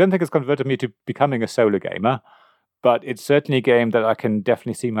I don't think it's converted me to becoming a solo gamer, but it's certainly a game that I can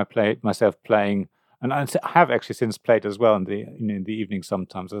definitely see myself playing. And I have actually since played as well in the evening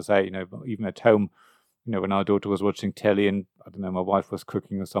sometimes. As I say, even at home, when our daughter was watching telly and, I don't know, my wife was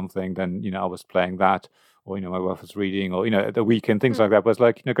cooking or something, then, I was playing that. Or, my wife was reading, or, at the weekend, things like that. Was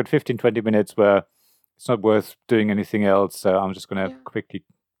like, got 15, 20 minutes where it's not worth doing anything else. So I'm just going to quickly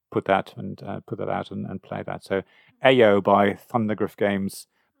put that out and play that. So AO by Thundergriff Games.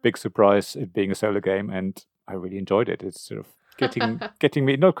 Big surprise, it being a solo game, and I really enjoyed it. It's sort of getting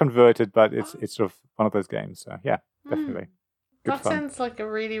me not converted, but it's sort of one of those games. So yeah, definitely. Good that fun. Sounds like a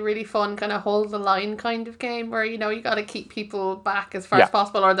really, really fun kind of hold the line kind of game where, you know, you got to keep people back as far as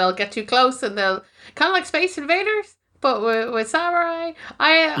possible or they'll get too close and they'll kind of like Space Invaders, but with samurai.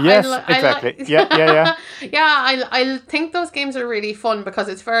 Exactly. Yeah. I think those games are really fun because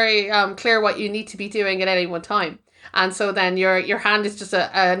it's very clear what you need to be doing at any one time. And so then your hand is just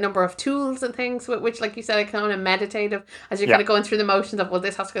a number of tools and things, which, like you said, are kind of meditative as you're kind of going through the motions of, well,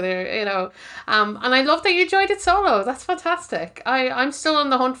 this has to go there, you know. And I love that you enjoyed it solo. That's fantastic. I'm still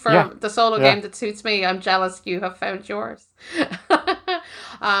on the hunt for the solo game that suits me. I'm jealous you have found yours.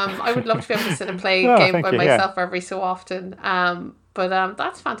 I would love to be able to sit and play a game by myself every so often. But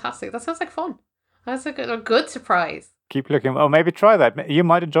that's fantastic. That sounds like fun. That's a good surprise. Keep looking. Oh, maybe try that. You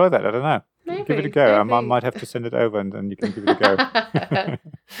might enjoy that. I don't know. Maybe, give it a go. I might have to send it over and then you can give it a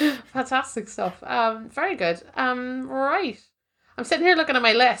go. Fantastic stuff. Very good. Right. I'm sitting here looking at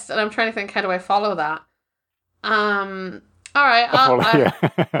my list and I'm trying to think, how do I follow that? All right.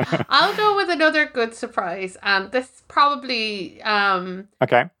 I'll go with another good surprise, and this probably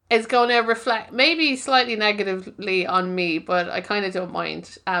is going to reflect maybe slightly negatively on me, but I kind of don't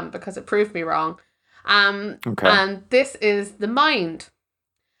mind because it proved me wrong. And this is The Mind.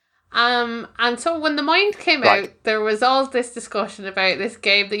 And so when The Mind came out, there was all this discussion about this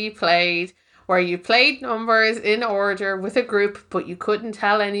game that you played, where you played numbers in order with a group, but you couldn't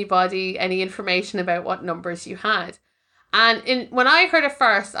tell anybody any information about what numbers you had. And when I heard it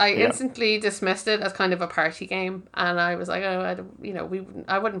first, I instantly dismissed it as kind of a party game, and I was like, I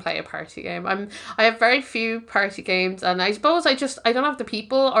wouldn't play a party game. I have very few party games, and I suppose I don't have the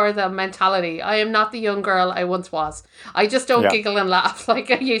people or the mentality. I am not the young girl I once was. I just don't giggle and laugh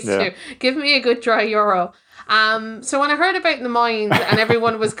like I used to. Give me a good dry euro. So when I heard about The Mind and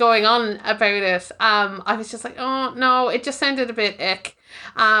everyone was going on about it, I was just like, oh no, it just sounded a bit ick.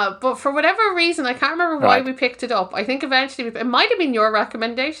 But for whatever reason, I can't remember why we picked it up. I think eventually it might have been your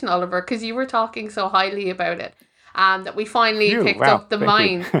recommendation, Oliver, because you were talking so highly about it. That we finally picked up The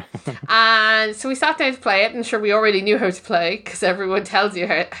Mind. And so we sat down to play it, and sure, we already knew how to play because everyone tells you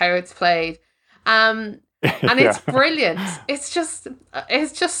how it's played. And it's brilliant. It's just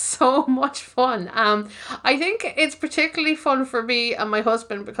so much fun. I think it's particularly fun for me and my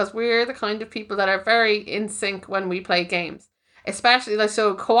husband because we're the kind of people that are very in sync when we play games. Especially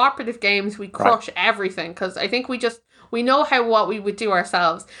cooperative games, we crush everything because I think we know what we would do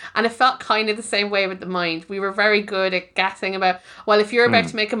ourselves, and it felt kind of the same way with The Mind. We were very good at guessing about, well, if you're about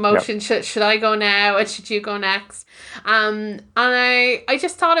to make a motion, should I go now and should you go next? And I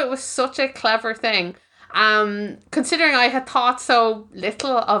just thought it was such a clever thing. Considering I had thought so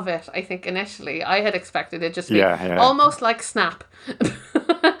little of it, I think initially I had expected it just to be almost like Snap.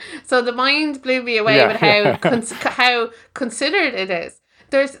 So The Mind blew me away with how considered it is.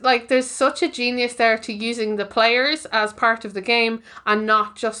 There's such a genius there to using the players as part of the game and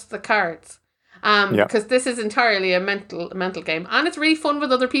not just the cards. Because this is entirely a mental game, and it's really fun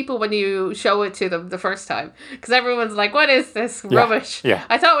with other people when you show it to them the first time, because everyone's like, what is this rubbish?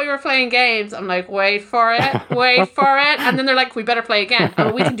 I thought we were playing games. I'm like, wait for it, and then they're like, we better play again.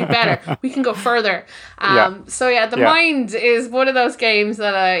 Oh, we can do better, we can go further. The Mind is one of those games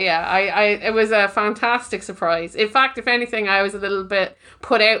that it was a fantastic surprise. In fact, if anything, I was a little bit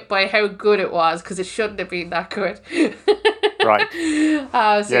put out by how good it was, because it shouldn't have been that good.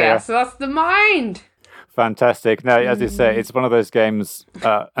 So that's The Mind. Fantastic. No, as you say, it's one of those games.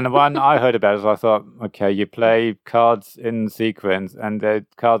 And the one I heard about is I thought, okay, you play cards in sequence, and the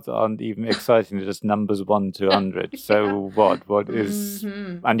cards aren't even exciting. They're just numbers 1 to 100. So what is?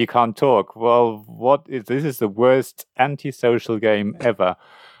 And you can't talk. Well, what is? This is the worst antisocial game ever.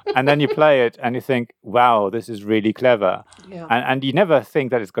 And then you play it, and you think, wow, this is really clever. And you never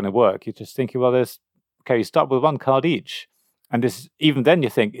think that it's going to work. You just think, well, you start with 1 card each. And even then you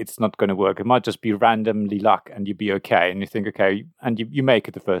think it's not going to work. It might just be randomly luck and you'd be okay. And you think, okay, and you make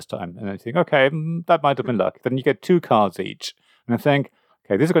it the first time. And then you think, okay, that might have been luck. Then you get 2 cards each. And I think,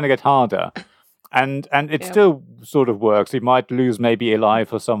 okay, this is going to get harder. And it still sort of works. You might lose maybe a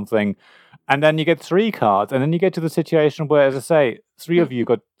life or something. And then you get 3 cards. And then you get to the situation where, as I say, 3 of you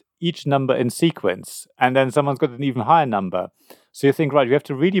got each number in sequence. And then someone's got an even higher number. So you think, right, we have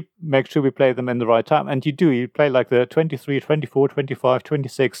to really make sure we play them in the right time. And you do. You play like the 23, 24, 25,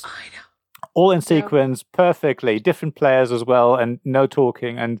 26. I know. All in sequence, perfectly. Different players as well, and no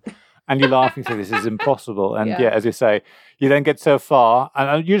talking. And and you're laughing, so this is impossible. And Yeah. as you say, you then get so far,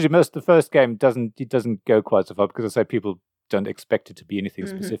 and usually the first game doesn't go quite so far because I say people don't expect it to be anything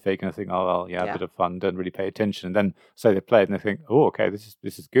specific, and I think, oh well, a bit of fun, don't really pay attention, and then so they play it and they think, oh okay, this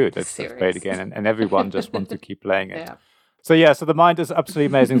is good, let's play it again, and everyone just wants to keep playing it. So the Mind is absolutely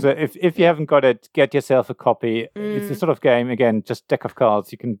amazing. So if you haven't got it, get yourself a copy. It's the sort of game, again, just deck of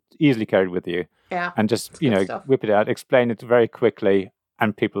cards you can easily carry it with you, and just whip it out, explain it very quickly,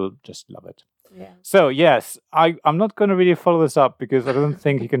 and people just love it. So yes, I'm not going to really follow this up because I don't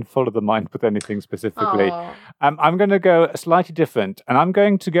think you can follow the Mind with anything specifically. I'm going to go slightly different, and I'm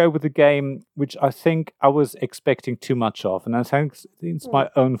going to go with a game which I think I was expecting too much of, and I think it's my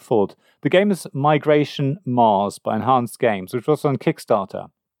own fault. The game is Migration Mars by Enhanced Games, which was on Kickstarter.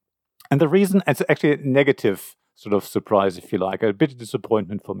 And the reason, it's actually a negative sort of surprise, if you like, a bit of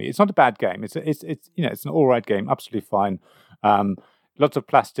disappointment for me. It's not a bad game. It's an all right game, absolutely fine. Lots of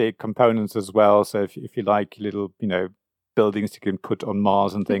plastic components as well. So if you like little, buildings you can put on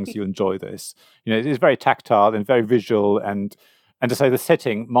Mars and things, you enjoy this. It is very tactile and very visual. And to say the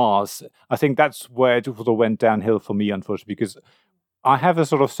setting, Mars, I think that's where it sort of went downhill for me, unfortunately, because I have a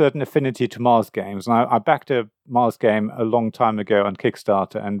sort of certain affinity to Mars games. And I backed a Mars game a long time ago on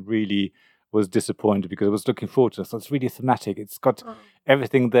Kickstarter and really was disappointed because I was looking forward to it. So it's really thematic. It's got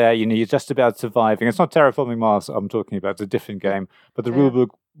everything there. You're just about surviving. It's not Terraforming Mars I'm talking about. It's a different game. But the rulebook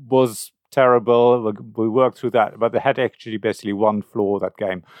was terrible. We worked through that. But they had actually basically one flaw, that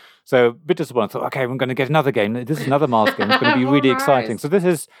game. So a bit disappointed. I thought, okay, we're going to get another game. This is another Mars game. It's going to be really exciting. So this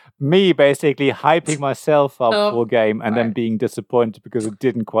is me basically hyping myself up for a game and then being disappointed because it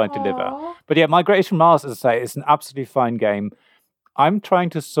didn't quite deliver. But yeah, Migration Mars, as I say, is an absolutely fine game. I'm trying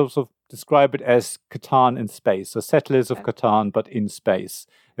to sort of describe it as Catan in space, so Settlers of Catan, but in space.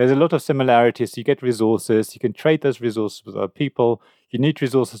 There's a lot of similarities. You get resources. You can trade those resources with other people. You need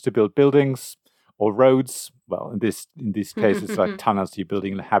resources to build buildings or roads. Well, in this case, it's like tunnels. You're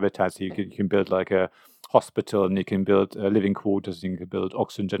building habitats. So you can build like a hospital, and you can build living quarters. And you can build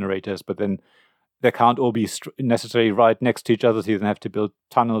oxygen generators, but then they can't all be necessarily right next to each other. So you then have to build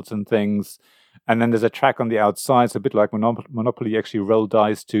tunnels and things. And then there's a track on the outside. It's a bit like Monopoly. You actually roll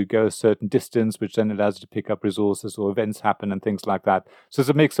dice to go a certain distance, which then allows you to pick up resources or events happen and things like that. So it's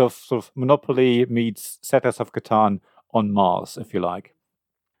a mix of sort of Monopoly meets Settlers of Catan on Mars, if you like.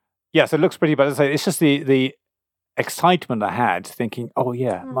 Yeah, so it looks pretty, but as I say, it's just the excitement I had thinking, oh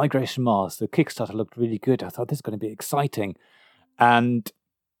yeah, Migration Mars, the Kickstarter looked really good. I thought this is going to be exciting. And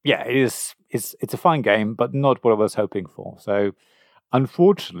yeah, it's a fine game, but not what I was hoping for. So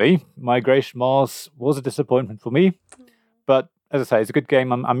unfortunately, Migration Mars was a disappointment for me. But as I say, it's a good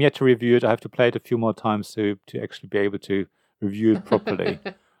game. I'm yet to review it. I have to play it a few more times to actually be able to review it properly.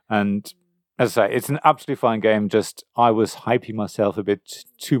 And as I say, it's an absolutely fine game. Just I was hyping myself a bit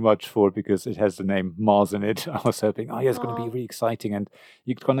too much for it because it has the name Mars in it. I was hoping, it's going to be really exciting, and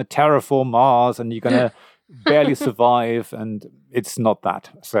you're going to terraform Mars, and you're going to barely survive, and it's not that.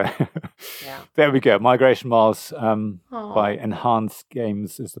 So there we go. Migration Mars by Enhanced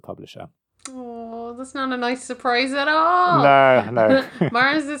Games is the publisher. Oh, that's not a nice surprise at all. No.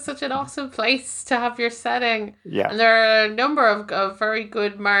 Mars is such an awesome place to have your setting. Yeah. And there are a number of very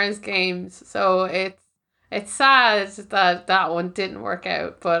good Mars games. So it's sad that one didn't work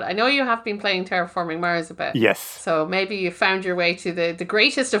out. But I know you have been playing Terraforming Mars a bit. Yes. So maybe you found your way to the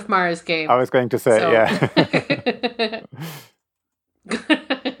greatest of Mars games. I was going to say, yeah.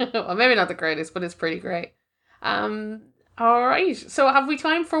 Well, maybe not the greatest, but it's pretty great. All right. So have we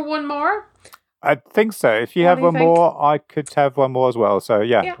time for one more? I think so. If you have one more, I could have one more as well. So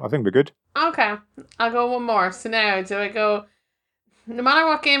yeah, I think we're good. Okay. I'll go one more. So now, do I go... No matter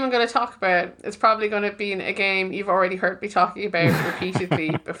what game I'm going to talk about, it's probably going to be a game you've already heard me talking about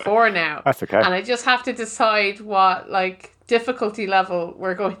repeatedly before now. That's okay. And I just have to decide what difficulty level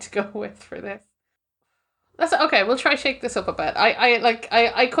we're going to go with for this. That's okay. We'll try shake this up a bit.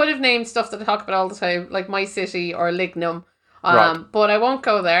 I could have named stuff that I talk about all the time, like My City or Lignum, but I won't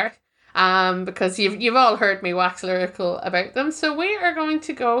go there, because you've all heard me wax lyrical about them. So we are going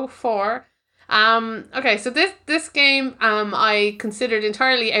to go for, okay. So this game I considered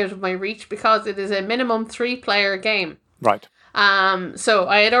entirely out of my reach because it is a minimum 3-player game. Right. So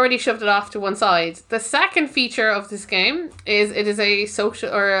I had already shoved it off to one side. The second feature of this game is it is a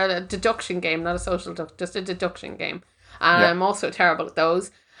social or a deduction game, not a social, just a deduction game. And I'm also terrible at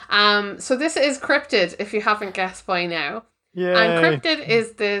those. So this is Cryptid, if you haven't guessed by now. Yay. And Cryptid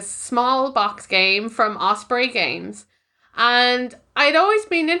is this small box game from Osprey Games. And I'd always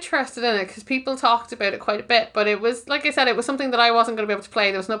been interested in it because people talked about it quite a bit. But it was, like I said, it was something that I wasn't going to be able to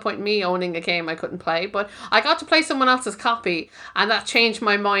play. There was no point in me owning a game I couldn't play. But I got to play someone else's copy, and that changed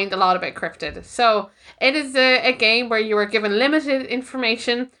my mind a lot about Cryptid. So it is a game where you are given limited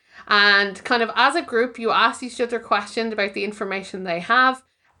information, and kind of as a group, you ask each other questions about the information they have,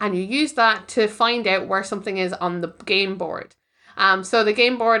 and you use that to find out where something is on the game board. So the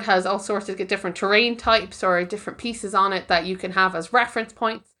game board has all sorts of different terrain types or different pieces on it that you can have as reference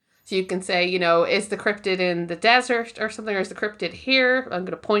points. So you can say, is the cryptid in the desert or something, or is the cryptid here? I'm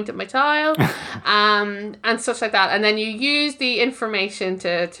going to point at my tile, and such like that. And then you use the information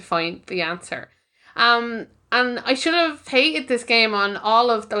to find the answer. And I should have hated this game on all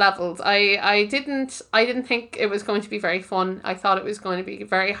of the levels. I didn't think it was going to be very fun. I thought it was going to be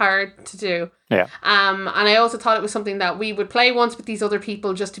very hard to do. Yeah. And I also thought it was something that we would play once with these other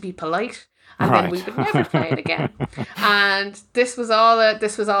people just to be polite, and then we would never play it again. And this was all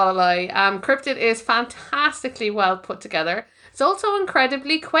a lie. Cryptid is fantastically well put together. It's also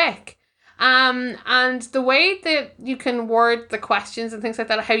incredibly quick. And the way that you can word the questions and things like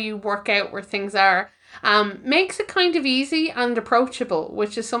that, how you work out where things are, makes it kind of easy and approachable,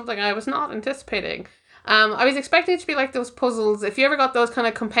 which is something I was not anticipating. I was expecting it to be like those puzzles. If you ever got those kind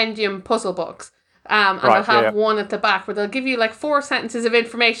of compendium puzzle books, and they'll have one at the back where they'll give you like 4 sentences of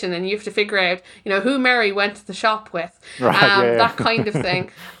information, and you have to figure out, who Mary went to the shop with, that kind of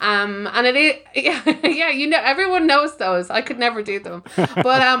thing. And it is, everyone knows those. I could never do them,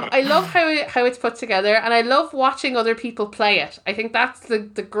 but I love how it's put together, and I love watching other people play it. I think that's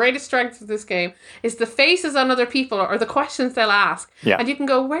the greatest strength of this game is the faces on other people or the questions they'll ask, and you can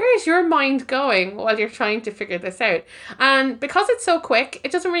go, where is your mind going while you're trying to figure this out? And because it's so quick,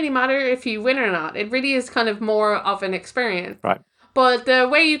 it doesn't really matter if you win or not. It really is kind of more of an experience. Right. But the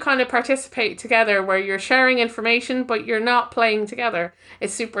way you kind of participate together, where you're sharing information, but you're not playing together,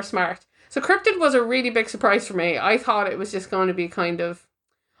 is super smart. So Cryptid was a really big surprise for me. I thought it was just going to be kind of,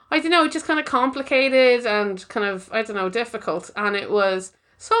 just kind of complicated and kind of, difficult. And it was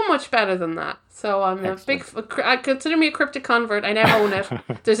so much better than that. So I'm I consider me a Cryptid convert. I now own it.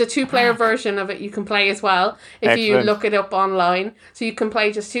 There's a 2-player version of it you can play as well if you look it up online. So you can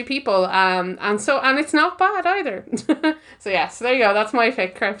play just 2 people. And it's not bad either. So there you go. That's my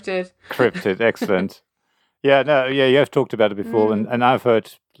pick, Cryptid. Cryptid, excellent. You have talked about it before, and I've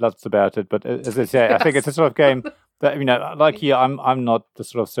heard lots about it. But as I say, I think it's a sort of game that, like you, I'm not the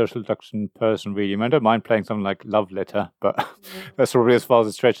sort of social deduction person really. I don't mind playing something like Love Letter, but that's probably as far as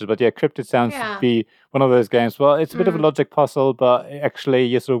it stretches. But Cryptid sounds to be one of those games. Well, it's a bit of a logic puzzle, but actually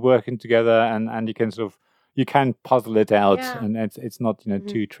you're sort of working together, and you can you can puzzle it out, and it's not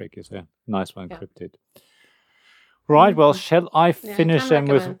too tricky. It's a nice one, Cryptid. Right. Well, shall I finish them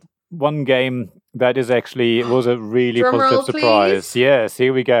with one game that was a really positive surprise? Please. Yes,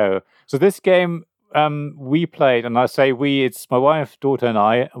 here we go. So this game we played, and I say we, it's my wife, daughter, and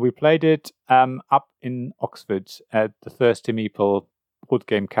I. We played it up in Oxford at the Thirsty Meeple Board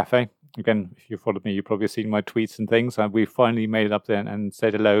Game Cafe. Again, if you followed me, you've probably seen my tweets and things. And we finally made it up there and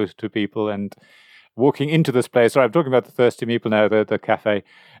said hello to people. And walking into this place, sorry, I'm talking about the Thirsty Meeple now, the cafe.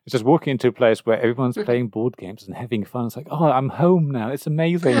 It's just walking into a place where everyone's playing board games and having fun. It's like, oh, I'm home now. It's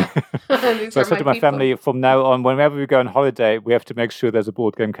amazing. So I said to my family, from now on, whenever we go on holiday, we have to make sure there's a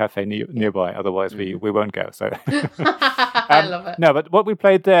board game cafe nearby. Otherwise, we won't go. So I love it. No, but what we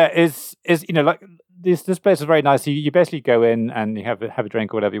played there is like this place is very nice. You basically go in and you have a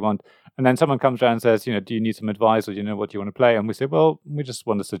drink or whatever you want, and then someone comes around and says, do you need some advice, or what do you want to play? And we say, well, we just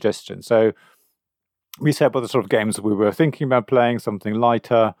want a suggestion. So we said what the sort of games we were thinking about playing, something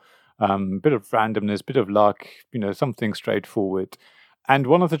lighter, bit of randomness, bit of luck, something straightforward. And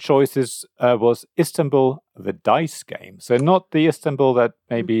one of the choices was Istanbul, the dice game. So not the Istanbul that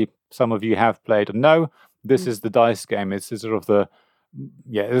maybe some of you have played. No, this is the dice game. It's sort of the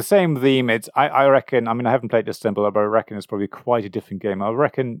same theme. It's I reckon. I mean, I haven't played Istanbul, but I reckon it's probably quite a different game. I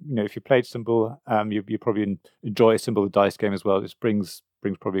reckon if you played Istanbul, you probably enjoy Istanbul, the dice game as well. It brings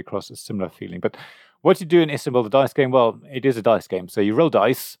probably across a similar feeling. But what you do in Istanbul, the dice game, well, it is a dice game. So you roll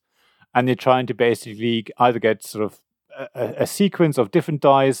dice, and you're trying to basically either get sort of a sequence of different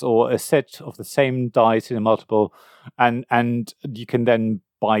dice or a set of the same dice in a multiple, and you can then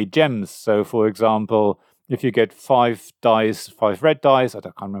buy gems. So, for example, if you get 5 dice, 5 red dice, I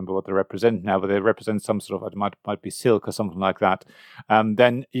can't remember what they represent now, but they represent some sort of, it might be silk or something like that,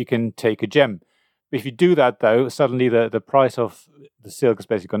 then you can take a gem. If you do that, though, suddenly the price of the silk has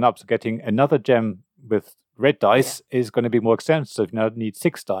basically gone up. So getting another gem with red dice is going to be more expensive. You need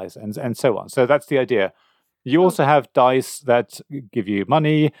 6 dice and so on. So that's the idea. You also have dice that give you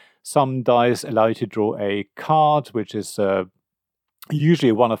money, Some dice allow you to draw a card, which is usually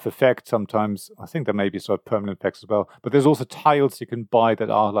a one-off effect. Sometimes I think there may be sort of permanent effects as well. But there's also tiles you can buy that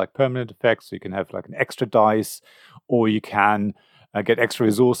are like permanent effects. So you can have like an extra dice, or you can get extra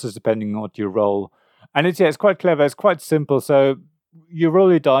resources depending on what you roll. And it's quite clever. It's quite simple. So you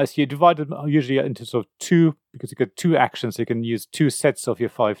roll your dice. You divide them usually into sort of two, because you get two actions. So you can use two sets of your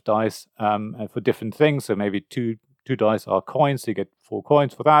 5 dice for different things. So maybe two dice are coins. So you get 4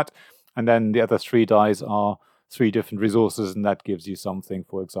 coins for that. And then the other 3 dice are 3 different resources, and that gives you something,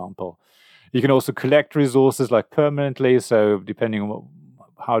 for example. You can also collect resources like permanently. So depending on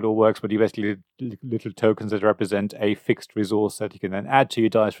how it all works, but you basically little tokens that represent a fixed resource that you can then add to your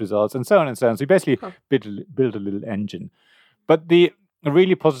dice results, and so on and so on. So you basically build a little engine. But the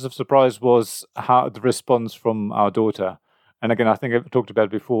really positive surprise was how the response from our daughter. And again, I think I've talked about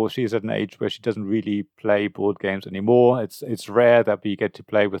it before. She's at an age where she doesn't really play board games anymore. It's rare that we get to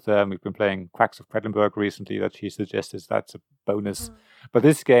play with her. We've been playing Quacks of Quedlinburg recently that she suggested. That's a bonus. But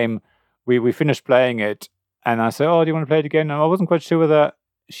this game, we finished playing it, and I said, "Oh, do you want to play it again?" And I wasn't quite sure whether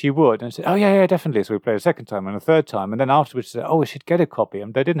she would. And she said, "Oh, yeah, definitely." So we played a second time and a third time. And then afterwards she said, "Oh, we should get a copy."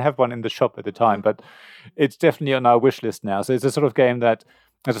 And they didn't have one in the shop at the time, but it's definitely on our wish list now. So it's a sort of game that,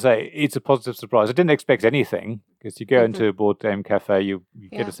 as I say, it's a positive surprise. I didn't expect anything, because you go into a board game cafe, you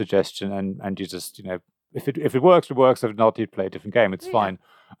get a suggestion, and you just, if it works, it works. If not, you play a different game. It's fine.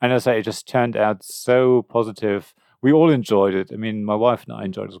 And as I say, it just turned out so positive. We all enjoyed it. I mean, my wife and I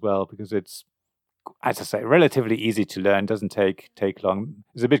enjoyed it as well, because it's, as I say, relatively easy to learn. Doesn't take long.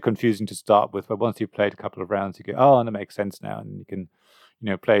 It's a bit confusing to start with, but once you've played a couple of rounds, you go, "Oh, and it makes sense now," and you can,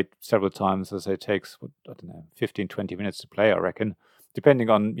 play it several times. As I say, it takes 15, 20 minutes to play, I reckon, depending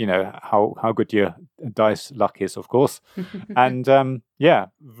on how good your dice luck is, of course. And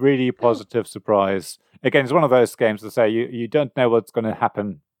really positive surprise. Again, it's one of those games that say you don't know what's going to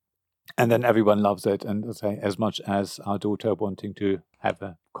happen, and then everyone loves it. And as I say, as much as our daughter wanting to have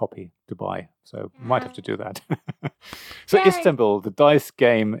a copy to buy, so we might have to do that. So Istanbul, the dice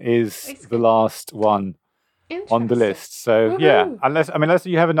game, is the last one on the list. So unless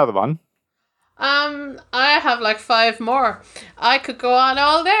you have another one. I have like 5 more. I could go on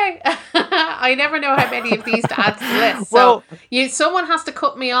all day. I never know how many of these to add to the list. So someone has to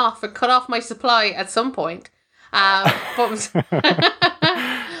cut me off and cut off my supply at some point. Shall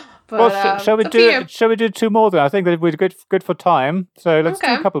we do 2 more then? I think that we're good for time. So let's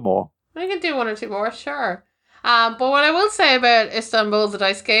do a couple more. We can do 1 or 2 more, sure. But what I will say about Istanbul, the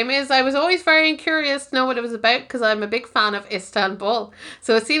dice game, is I was always very curious to know what it was about, because I'm a big fan of Istanbul.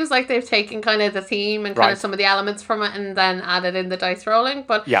 So it seems like they've taken kind of the theme and kind of some of the elements from it and then added in the dice rolling.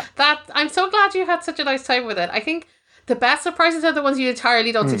 But I'm so glad you had such a nice time with it. I think the best surprises are the ones you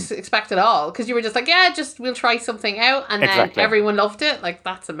entirely don't expect at all, because you were just like, we'll try something out, and then everyone loved it. Like,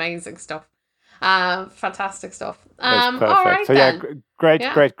 that's amazing stuff. Fantastic stuff. That's perfect. All right, so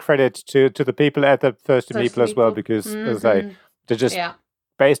great credit to the people at the Thirsty Meeple as well, because as I say, they just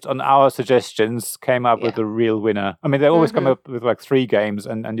based on our suggestions came up with a real winner. I mean, they always come up with like 3 games,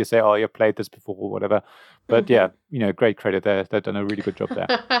 and you say, "Oh, you've played this before," or whatever. But great credit there. They've done a really good job there.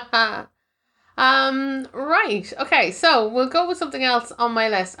 Right. Okay, so we'll go with something else on my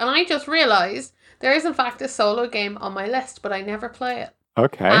list. And I just realized there is in fact a solo game on my list, but I never play it.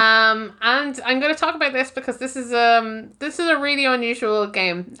 Okay. And I'm going to talk about this because this is a really unusual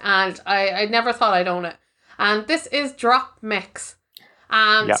game, and I never thought I'd own it. And this is Drop Mix.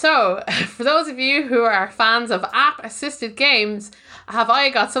 So for those of you who are fans of app-assisted games, have I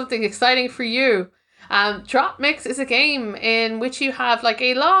got something exciting for you. Drop Mix is a game in which you have like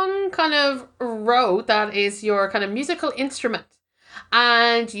a long kind of row that is your kind of musical instrument.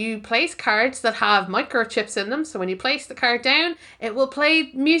 And you place cards that have microchips in them. So when you place the card down, it will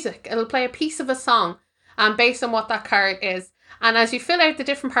play music. It'll play a piece of a song based on what that card is. And as you fill out the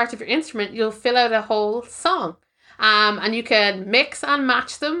different parts of your instrument, you'll fill out a whole song. And you can mix and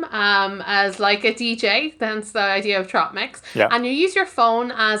match them as like a DJ. That's the idea of Drop Mix. Yeah. And you use your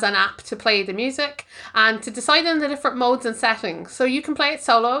phone as an app to play the music and to decide on the different modes and settings. So you can play it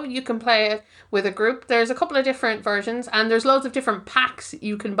solo. You can play it with a group. There's a couple of different versions, and there's loads of different packs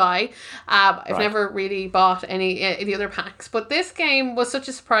you can buy. I've never really bought any other packs. But this game was such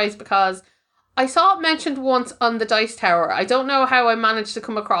a surprise because I saw it mentioned once on the Dice Tower. I don't know how I managed to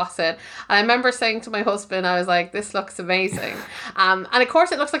come across it. I remember saying to my husband, I was like, this looks amazing. And of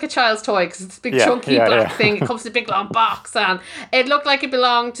course it looks like a child's toy because it's a big chunky black thing. It comes in a big long box, and it looked like it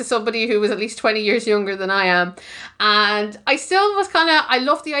belonged to somebody who was at least 20 years younger than I am. And I still was I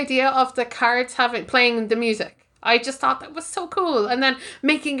loved the idea of the cards playing the music. I just thought that was so cool. And then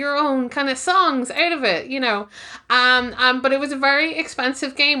making your own kind of songs out of it, you know. But it was a very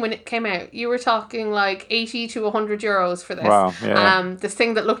expensive game when it came out. You were talking like 80 to 100 euros for this. Wow, yeah. This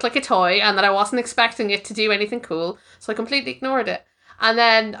thing that looked like a toy and that I wasn't expecting it to do anything cool. So I completely ignored it. And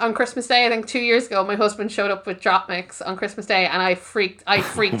then on Christmas Day, I think 2 years ago, my husband showed up with Drop Mix on Christmas Day, and I freaked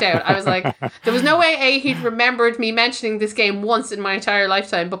out. I was like, there was no way A, he'd remembered me mentioning this game once in my entire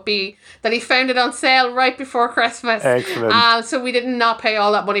lifetime, but B, that he found it on sale right before Christmas. Excellent. So we did not pay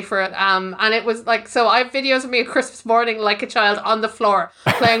all that money for it. And it was like, so I have videos of me at Christmas morning like a child on the floor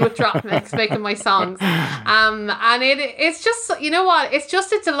playing with Drop Mix, making my songs. And it's just, you know what? It's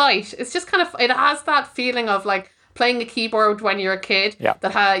just a delight. It's just kind of, it has that feeling of like playing the keyboard when you're a kid, yeah.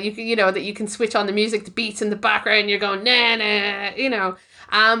 that you can switch on the music, the beats in the background, you're going nah nah, you know.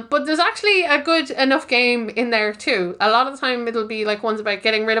 But there's actually a good enough game in there too. A lot of the time it'll be like ones about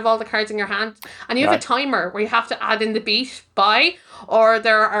getting rid of all the cards in your hand, and you have a timer where you have to add in the beat by, or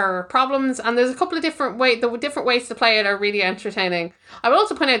there are problems, and there's a couple of different ways to play it are really entertaining. I will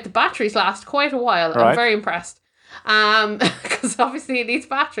also point out the batteries last quite a while. I'm very impressed. Because obviously it needs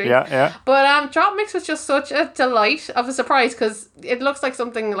batteries. Yeah. But Drop Mix was just such a delight of a surprise, because it looks like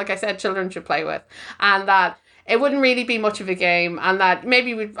something, like I said, children should play with, and that it wouldn't really be much of a game, and that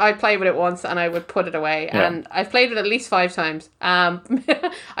maybe I'd play with it once and I would put it away. Yeah. And I've played it at least 5 times.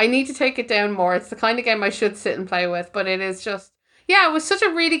 I need to take it down more. It's the kind of game I should sit and play with, but it is just, it was such a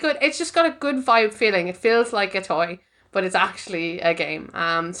really good, it's just got a good vibe feeling. It feels like a toy, but it's actually a game.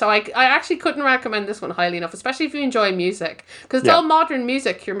 So I actually couldn't recommend this one highly enough, especially if you enjoy music, because it's all modern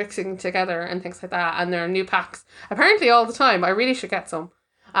music you're mixing together and things like that, and there are new packs apparently all the time. I really should get some.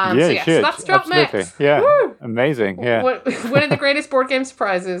 So that's Drop Mix. Yeah. Woo! Amazing. Yeah. One of the greatest board game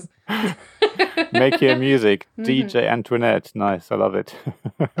surprises. Make your music, DJ Antoinette. Nice, I love it.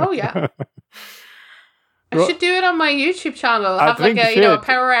 Oh yeah. I should do it on my YouTube channel. Have like a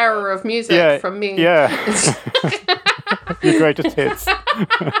power hour of music from me. Yeah. Your greatest hits.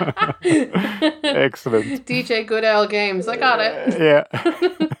 Excellent. DJ Goodell Games. I got it. Yeah.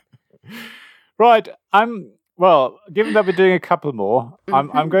 Right. Well, given that we're doing a couple more,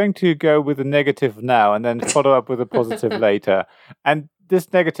 I'm going to go with a negative now and then follow up with a positive later. And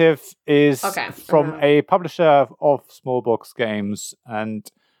this negative is from a publisher of small box games,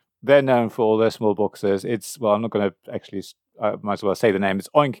 and they're known for all their small boxes. I'm not going to actually, might as well say the name. It's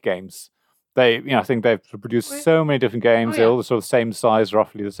Oink Games. They, I think they've produced so many different games. They're all the sort of same size,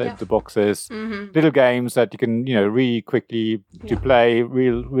 roughly the same, the boxes. Little games that you can, really quickly to play,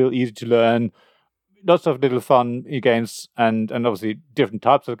 real easy to learn. Lots of little fun games, and obviously different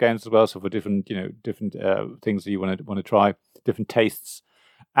types of games as well. So for different, different things that you want to try, different tastes.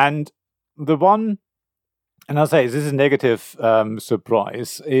 And the one, and I'll say this is a negative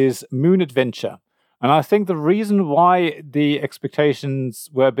surprise, is Moon Adventure. And I think the reason why the expectations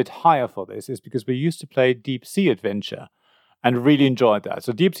were a bit higher for this is because we used to play Deep Sea Adventure and really enjoyed that.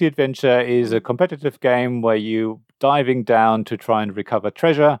 So Deep Sea Adventure is a competitive game where you're diving down to try and recover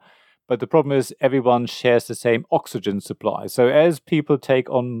treasure. But the problem is everyone shares the same oxygen supply. So as people take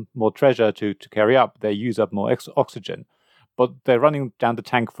on more treasure to carry up, they use up more oxygen. But they're running down the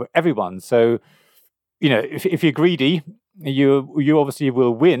tank for everyone. So, if you're greedy, you obviously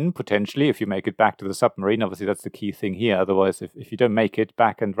will win, potentially, if you make it back to the submarine. Obviously, that's the key thing here. Otherwise, if you don't make it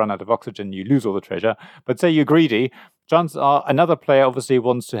back and run out of oxygen, you lose all the treasure. But say you're greedy, chances are another player obviously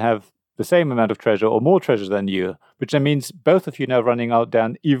wants to have the same amount of treasure or more treasure than you, which then means both of you now running out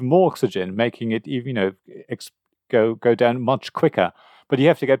down even more oxygen, making it even go down much quicker. But you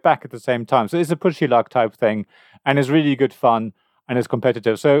have to get back at the same time. So it's a pushy luck type thing, and it's really good fun and it's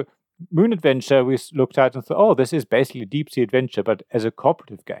competitive. So Moon Adventure we looked at and thought, oh, this is basically Deep Sea Adventure, but as a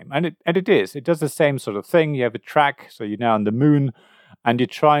cooperative game, and it is. It does the same sort of thing. You have a track, so you're now on the moon, and you're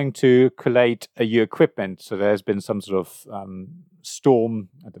trying to collate your equipment. So there's been some sort of storm,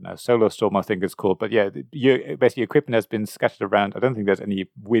 I don't know, solar storm I think it's called, but basically equipment has been scattered around. I don't think there's any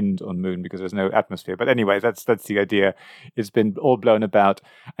wind on moon because there's no atmosphere, but anyway, that's the idea. It's been all blown about,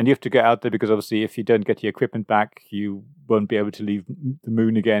 and you have to go out there because obviously if you don't get your equipment back, you won't be able to leave the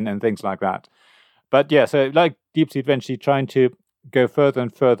moon again and things like that. But so like Deep Sea Adventure, you're trying to go further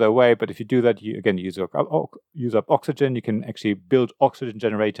and further away, but if you do that, you again use up oxygen. You can actually build oxygen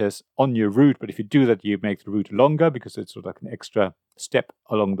generators on your route, but if you do that, you make the route longer because it's sort of like an extra step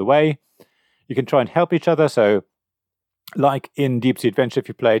along the way. You can try and help each other. So like in Deep Sea Adventure, if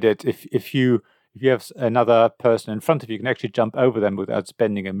you played it, if you have another person in front of you, you can actually jump over them without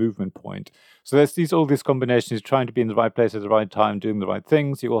spending a movement point. So there's all these combinations, trying to be in the right place at the right time, doing the right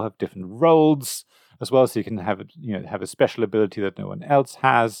things. You all have different roles as well, so you can have a special ability that no one else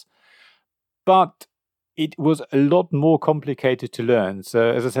has. But it was a lot more complicated to learn. So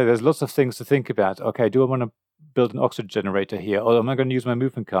as I say, there's lots of things to think about. Okay, do I want to build an oxygen generator here, or am I going to use my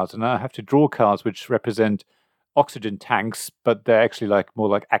movement cards? And I have to draw cards which represent oxygen tanks, but they're actually like more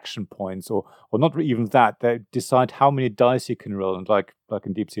like action points, or not even that. They decide how many dice you can roll, and like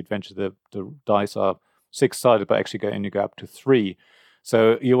in Deep Sea Adventure, the dice are 6-sided, but actually only go up to 3.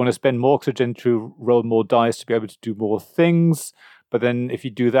 So you want to spend more oxygen to roll more dice to be able to do more things. But then if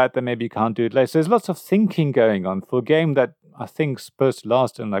you do that, then maybe you can't do it later. So there's lots of thinking going on for a game that I think is supposed to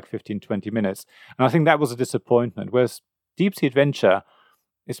last in like 15, 20 minutes. And I think that was a disappointment. Whereas Deep Sea Adventure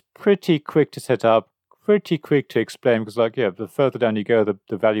is pretty quick to set up, pretty quick to explain, because the further down you go,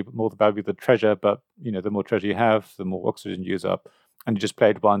 the value of the treasure, but the more treasure you have, the more oxygen you use up. And you just play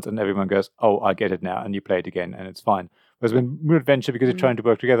it once and everyone goes, oh, I get it now. And you play it again and it's fine. Whereas with Moon Adventure, because you're trying to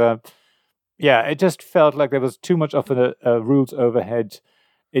work together, it just felt like there was too much of a rules overhead.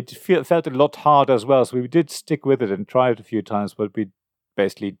 It felt a lot harder as well. So we did stick with it and try it a few times, but we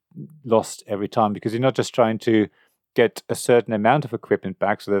basically lost every time, because you're not just trying to get a certain amount of equipment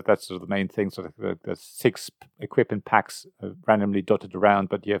back. So that's sort of the main thing. So there's 6 equipment packs randomly dotted around,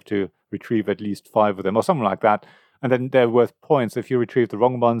 but you have to retrieve at least 5 of them or something like that. And then they're worth points. If you retrieve the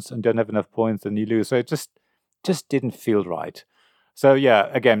wrong ones and don't have enough points, then you lose. So it just didn't feel right. So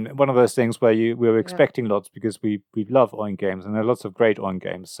again, one of those things where we were expecting lots, because we love Oink games, and there are lots of great Oink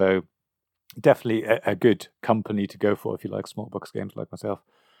games. So definitely a good company to go for if you like small box games like myself.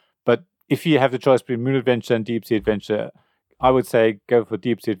 But if you have the choice between Moon Adventure and Deep Sea Adventure, I would say go for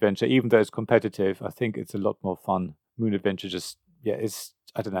Deep Sea Adventure. Even though it's competitive, I think it's a lot more fun. Moon Adventure just is,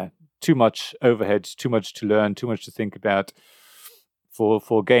 I don't know, too much overhead, too much to learn, too much to think about for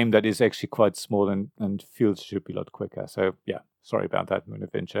a game that is actually quite small and feels should be a lot quicker. So sorry about that, Moon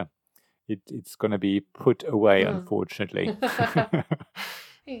Adventure. It's going to be put away, unfortunately. I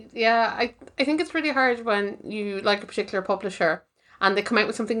think it's really hard when you like a particular publisher and they come out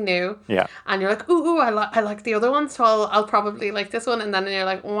with something new. Yeah. And you're like, ooh, I like the other one, so I'll probably like this one. And then you're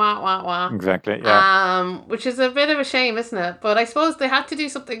like, wah, wah, wah. Exactly, yeah. Which is a bit of a shame, isn't it? But I suppose they had to do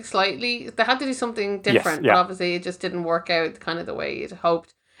something different. Yes, But obviously it just didn't work out kind of the way you'd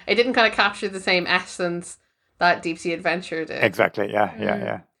hoped. It didn't kind of capture the same essence that Deep Sea Adventure did. Exactly,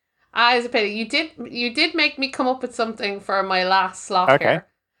 yeah. It's a pity. You did make me come up with something for my last slot here.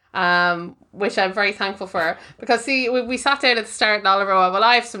 Which I'm very thankful for, because see, we sat down at the start and Oliver went, well,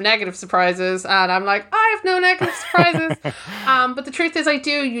 I have some negative surprises, and I'm like, I have no negative surprises. But the truth is I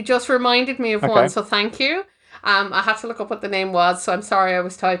do. You just reminded me of one, so thank you. I had to look up what the name was, so I'm sorry I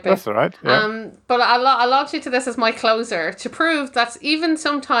was typing. That's all right. Yeah. But I logged you to this as my closer to prove that even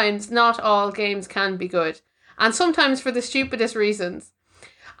sometimes not all games can be good, and sometimes for the stupidest reasons.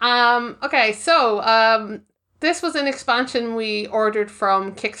 This was an expansion we ordered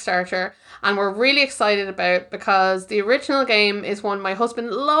from Kickstarter and we're really excited about, because the original game is one my husband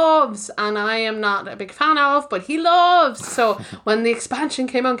loves and I am not a big fan of, but he loves. So when the expansion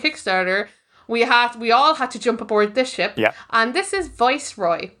came on Kickstarter, we all had to jump aboard this ship. Yeah. And this is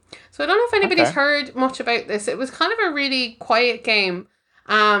Viceroy. So I don't know if anybody's heard much about this. It was kind of a really quiet game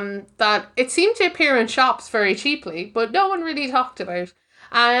that it seemed to appear in shops very cheaply, but no one really talked about.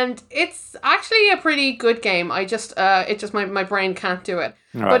 And it's actually a pretty good game. My brain can't do it.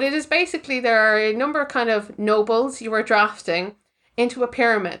 Right. But it is basically, there are a number of kind of nobles you are drafting into a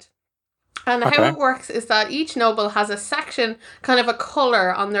pyramid. And how it works is that each noble has a section, kind of a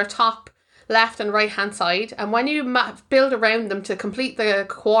colour on their top left and right hand side. And when you build around them to complete the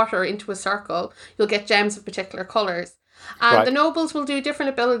quarter into a circle, you'll get gems of particular colours. And the nobles will do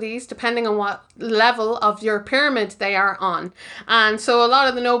different abilities depending on what level of your pyramid they are on. And so a lot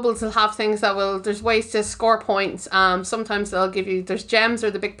of the nobles will have things there's ways to score points. Sometimes they'll give you, there's gems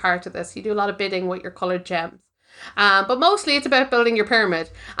are the big part of this. You do a lot of bidding with your coloured gems. But mostly it's about building your pyramid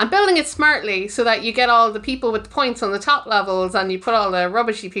and building it smartly so that you get all the people with the points on the top levels and you put all the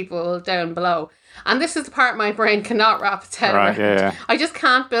rubbishy people down below. And this is the part my brain cannot wrap its head around. Yeah. I just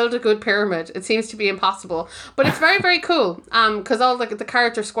can't build a good pyramid. It seems to be impossible. But it's very, very cool. Because all the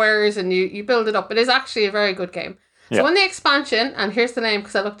cards are squares and you build it up. It is actually a very good game. So when the expansion, and here's the name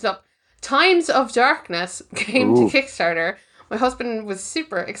because I looked it up, Times of Darkness came to Kickstarter, my husband was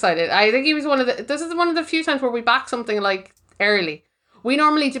super excited. I think he was this is one of the few times where we back something like early. We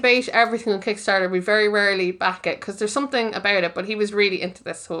normally debate everything on Kickstarter. We very rarely back it because there's something about it, but he was really into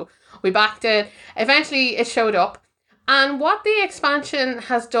this, so we backed it. Eventually it showed up. And what the expansion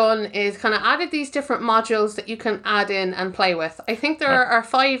has done is kind of added these different modules that you can add in and play with. I think there are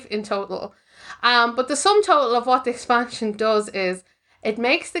 5 in total. But the sum total of what the expansion does is it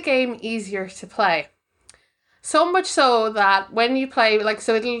makes the game easier to play. So much so that when you play, like,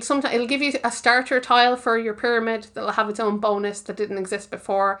 so it'll give you a starter tile for your pyramid that'll have its own bonus that didn't exist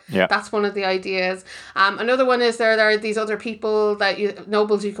before. Yeah. That's one of the ideas. Another one is there are these other people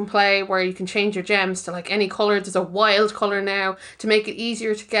nobles you can play where you can change your gems to like any color. There's a wild color now to make it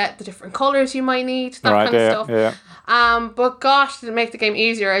easier to get the different colors you might need, that kind of stuff. Yeah. But gosh, did it make the game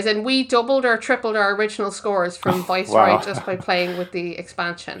easier, as in we doubled or tripled our original scores from Viceroy just by playing with the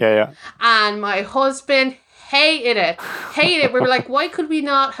expansion. Yeah. And my husband hated it. We were like, why could we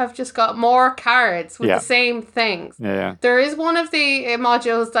not have just got more cards with the same things? Yeah. There is one of the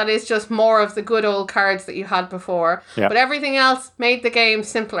modules that is just more of the good old cards that you had before, but everything else made the game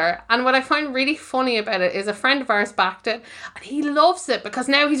simpler. And what I find really funny about it is a friend of ours backed it, and he loves it because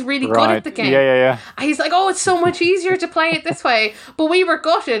now he's really good at the game. Yeah. And he's like, oh, it's so much easier to play it this way. But we were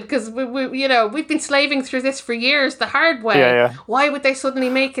gutted because we've been slaving through this for years the hard way. Yeah. Why would they suddenly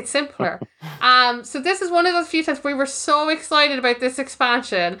make it simpler? So this is one of those few times we were so excited about this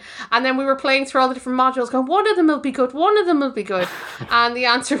expansion, and then we were playing through all the different modules going, one of them will be good, and the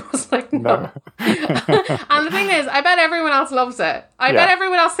answer was like no. And the thing is, I bet everyone else loves it. I bet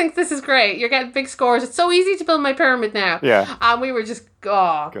everyone else thinks this is great. You're getting big scores. It's so easy to build my pyramid now. And we were just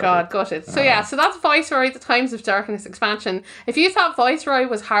gutted. So so that's Viceroy, the Times of Darkness expansion. If you thought Viceroy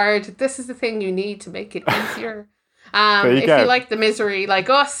was hard, this is the thing you need to make it easier. If you like the misery like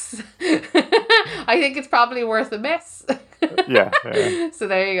us, I think it's probably worth a miss. Yeah. So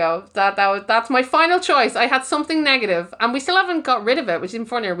there you go. That's my final choice. I had something negative, and we still haven't got rid of it, which is even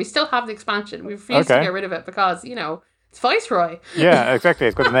funnier. We still have the expansion. We refuse to get rid of it because, it's Viceroy. Yeah, exactly.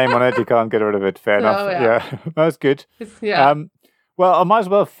 It's got the name on it. You can't get rid of it. Fair enough. Yeah. That's good. Yeah. Well, I might as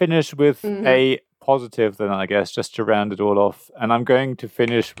well finish with a positive then, I guess, just to round it all off. And I'm going to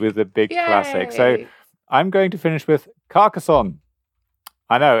finish with a big classic. So I'm going to finish with Carcassonne.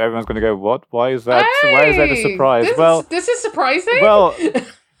 I know everyone's going to go, what? Why is that? Why is that a surprise? This is surprising. Well,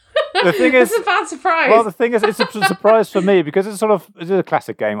 the thing is, it's a bad surprise. Well, the thing is, it's a surprise for me because it's a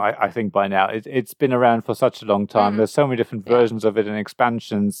classic game. I think by now it's been around for such a long time. There's so many different versions of it and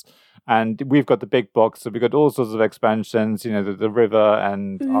expansions, and we've got the big box, so we've got all sorts of expansions. The river,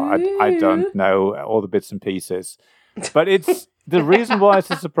 and I don't know all the bits and pieces, but it's. The reason why it's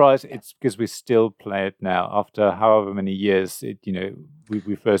a surprise, it's because we still play it now after however many years.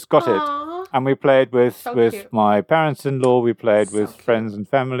 We first got it, and we played with my parents-in-law. We played with friends and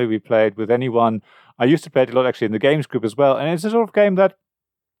family. We played with anyone. I used to play it a lot actually in the games group as well, and it's a sort of game that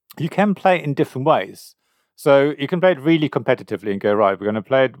you can play in different ways. So you can play it really competitively and go, right, we're going to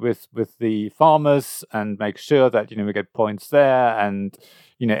play it with the farmers and make sure that we get points there, and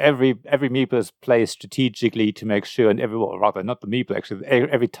every meeple is placed strategically to make sure, and not the meeple actually,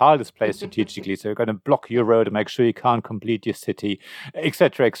 every tile is placed strategically. So you're going to block your road and make sure you can't complete your city,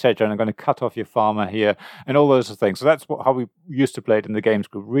 etc., etc. And I'm going to cut off your farmer here and all those things. So that's how we used to play it in the games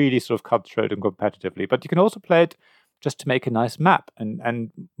group, really sort of cutthroat and competitively. But you can also play it just to make a nice map. And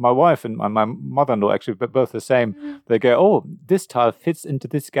my wife and my mother-in-law actually, but both the same, they go, oh, this tile fits into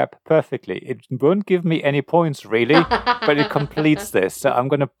this gap perfectly. It won't give me any points really, but it completes this. So I'm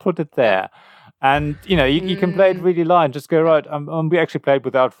going to put it there. And, you can play it really light, just go, right. We actually played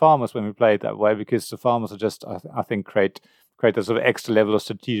without farmers when we played that way, because the farmers are just, I think, create a sort of extra level of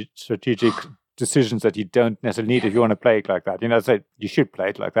strategic decisions that you don't necessarily need if you want to play it like that. So you should play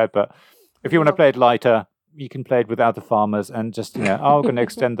it like that, but if you want to play it lighter, you can play it without the farmers and just, I'm going to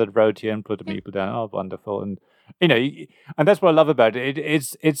extend the road here and put the people down. Oh, wonderful. And, and that's what I love about it.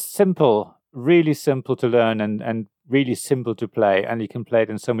 It's simple, really simple to learn and really simple to play. And you can play it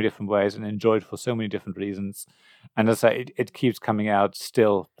in so many different ways and enjoy it for so many different reasons. And as I say, it keeps coming out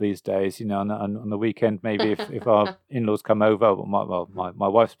still these days, on the weekend, maybe if our in-laws come over, or my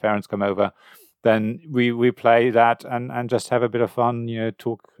wife's parents come over, then we play that and just have a bit of fun,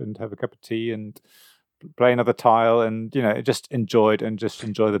 talk and have a cup of tea and play another tile, and just enjoy it and just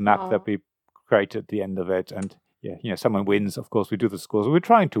enjoy the map that we create at the end of it. And someone wins, of course we do the scores. We're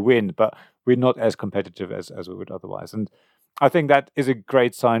trying to win, but we're not as competitive as we would otherwise. And I think that is a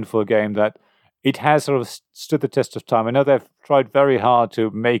great sign for a game that it has sort of stood the test of time. I know they've tried very hard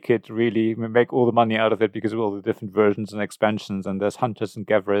to make all the money out of it because of all the different versions and expansions, and there's hunters and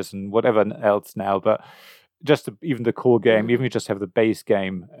gatherers and whatever else now, but just even the core game, even if you just have the base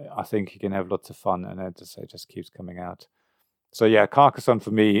game, I think you can have lots of fun, and it just keeps coming out. So yeah, Carcassonne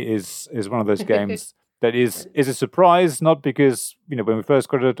for me is one of those games that is a surprise, not because when we first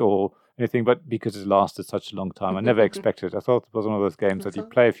got it or anything, but because it lasted such a long time. I never expected it. I thought it was one of those games that you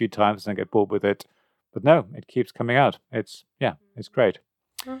play a few times and get bored with it, but no, it keeps coming out. It's great.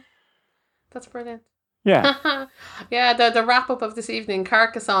 That's brilliant. Yeah. Yeah, the wrap up of this evening,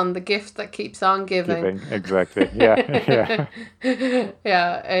 Carcassonne, the gift that keeps on giving. Exactly. Yeah.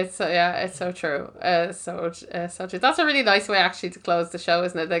 Yeah, it's so true. So true. That's a really nice way actually to close the show,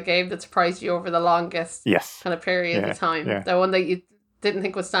 isn't it? The game that surprised you over the longest Yes. kind of period of time. Yeah. The one that you didn't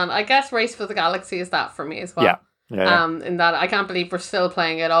think would stand. I guess Race for the Galaxy is that for me as well. Yeah. In that I can't believe we're still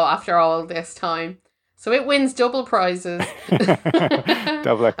playing it all after all this time. So it wins double prizes.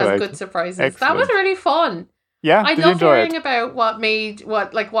 Double accolades. As good surprises. Excellent. That was really fun. Yeah, I love hearing about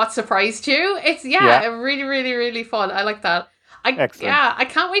what surprised you. It's really, really, really fun. I like that. Excellent. I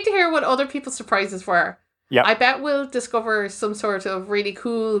can't wait to hear what other people's surprises were. Yeah. I bet we'll discover some sort of really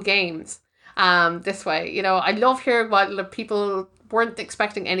cool games. This way, I love hearing what people weren't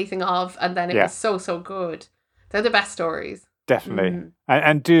expecting anything of, and then it was so good. They're the best stories. Definitely.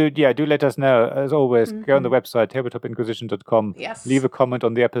 And do let us know. As always, go on the website, tabletopinquisition.com. Yes. Leave a comment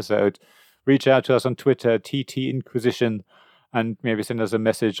on the episode. Reach out to us on Twitter, TT Inquisition, and maybe send us a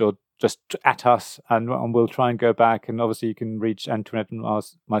message or just at us, and we'll try and go back. And obviously, you can reach Antoinette and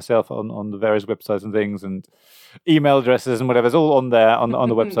myself on the various websites and things, and email addresses and whatever. It's all on there on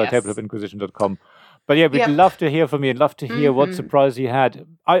the website, tabletopinquisition.com. But yeah, we'd love to hear from you and love to hear what surprise you had.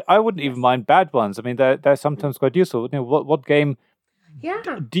 I wouldn't even mind bad ones. I mean, they're sometimes quite useful. What game? Yeah.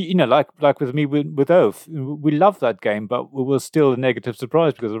 Like with me with Oath, we love that game, but it was still a negative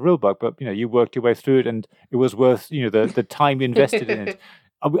surprise because of the rule book. But you worked your way through it, and it was worth the time you invested in it.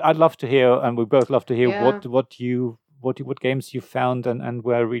 I'd love to hear, and we both love to hear what games you found and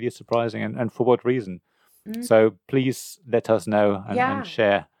were really surprising, and for what reason. So please let us know and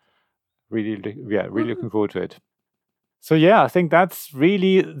share. Really looking forward to it. So I think that's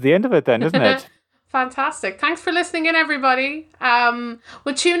really the end of it then, isn't it? Fantastic. Thanks for listening in, everybody.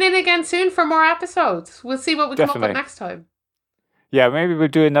 We'll tune in again soon for more episodes. We'll see what we come up with next time. Yeah, maybe we'll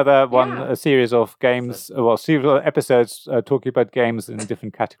do another one, a series of games, series of episodes talking about games in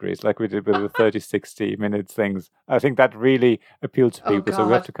different categories, like we did with the 30, 60 minutes things. I think that really appealed to people, so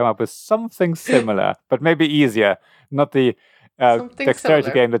we have to come up with something similar, but maybe easier, not the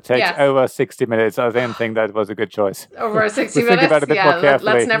dexterity game that takes over 60 minutes. I didn't think that was a good choice. Over 60 minutes? Think about it a bit more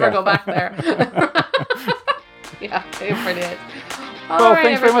carefully. Let's never go back there. Brilliant. Well,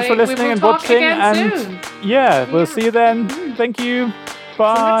 thanks very much for listening and watching. And soon. We'll see you then. Thank you.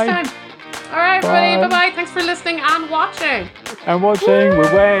 Bye. See you next time. All right, everybody. Bye-bye. Thanks for listening and watching.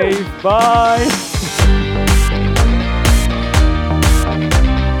 We wave. Bye.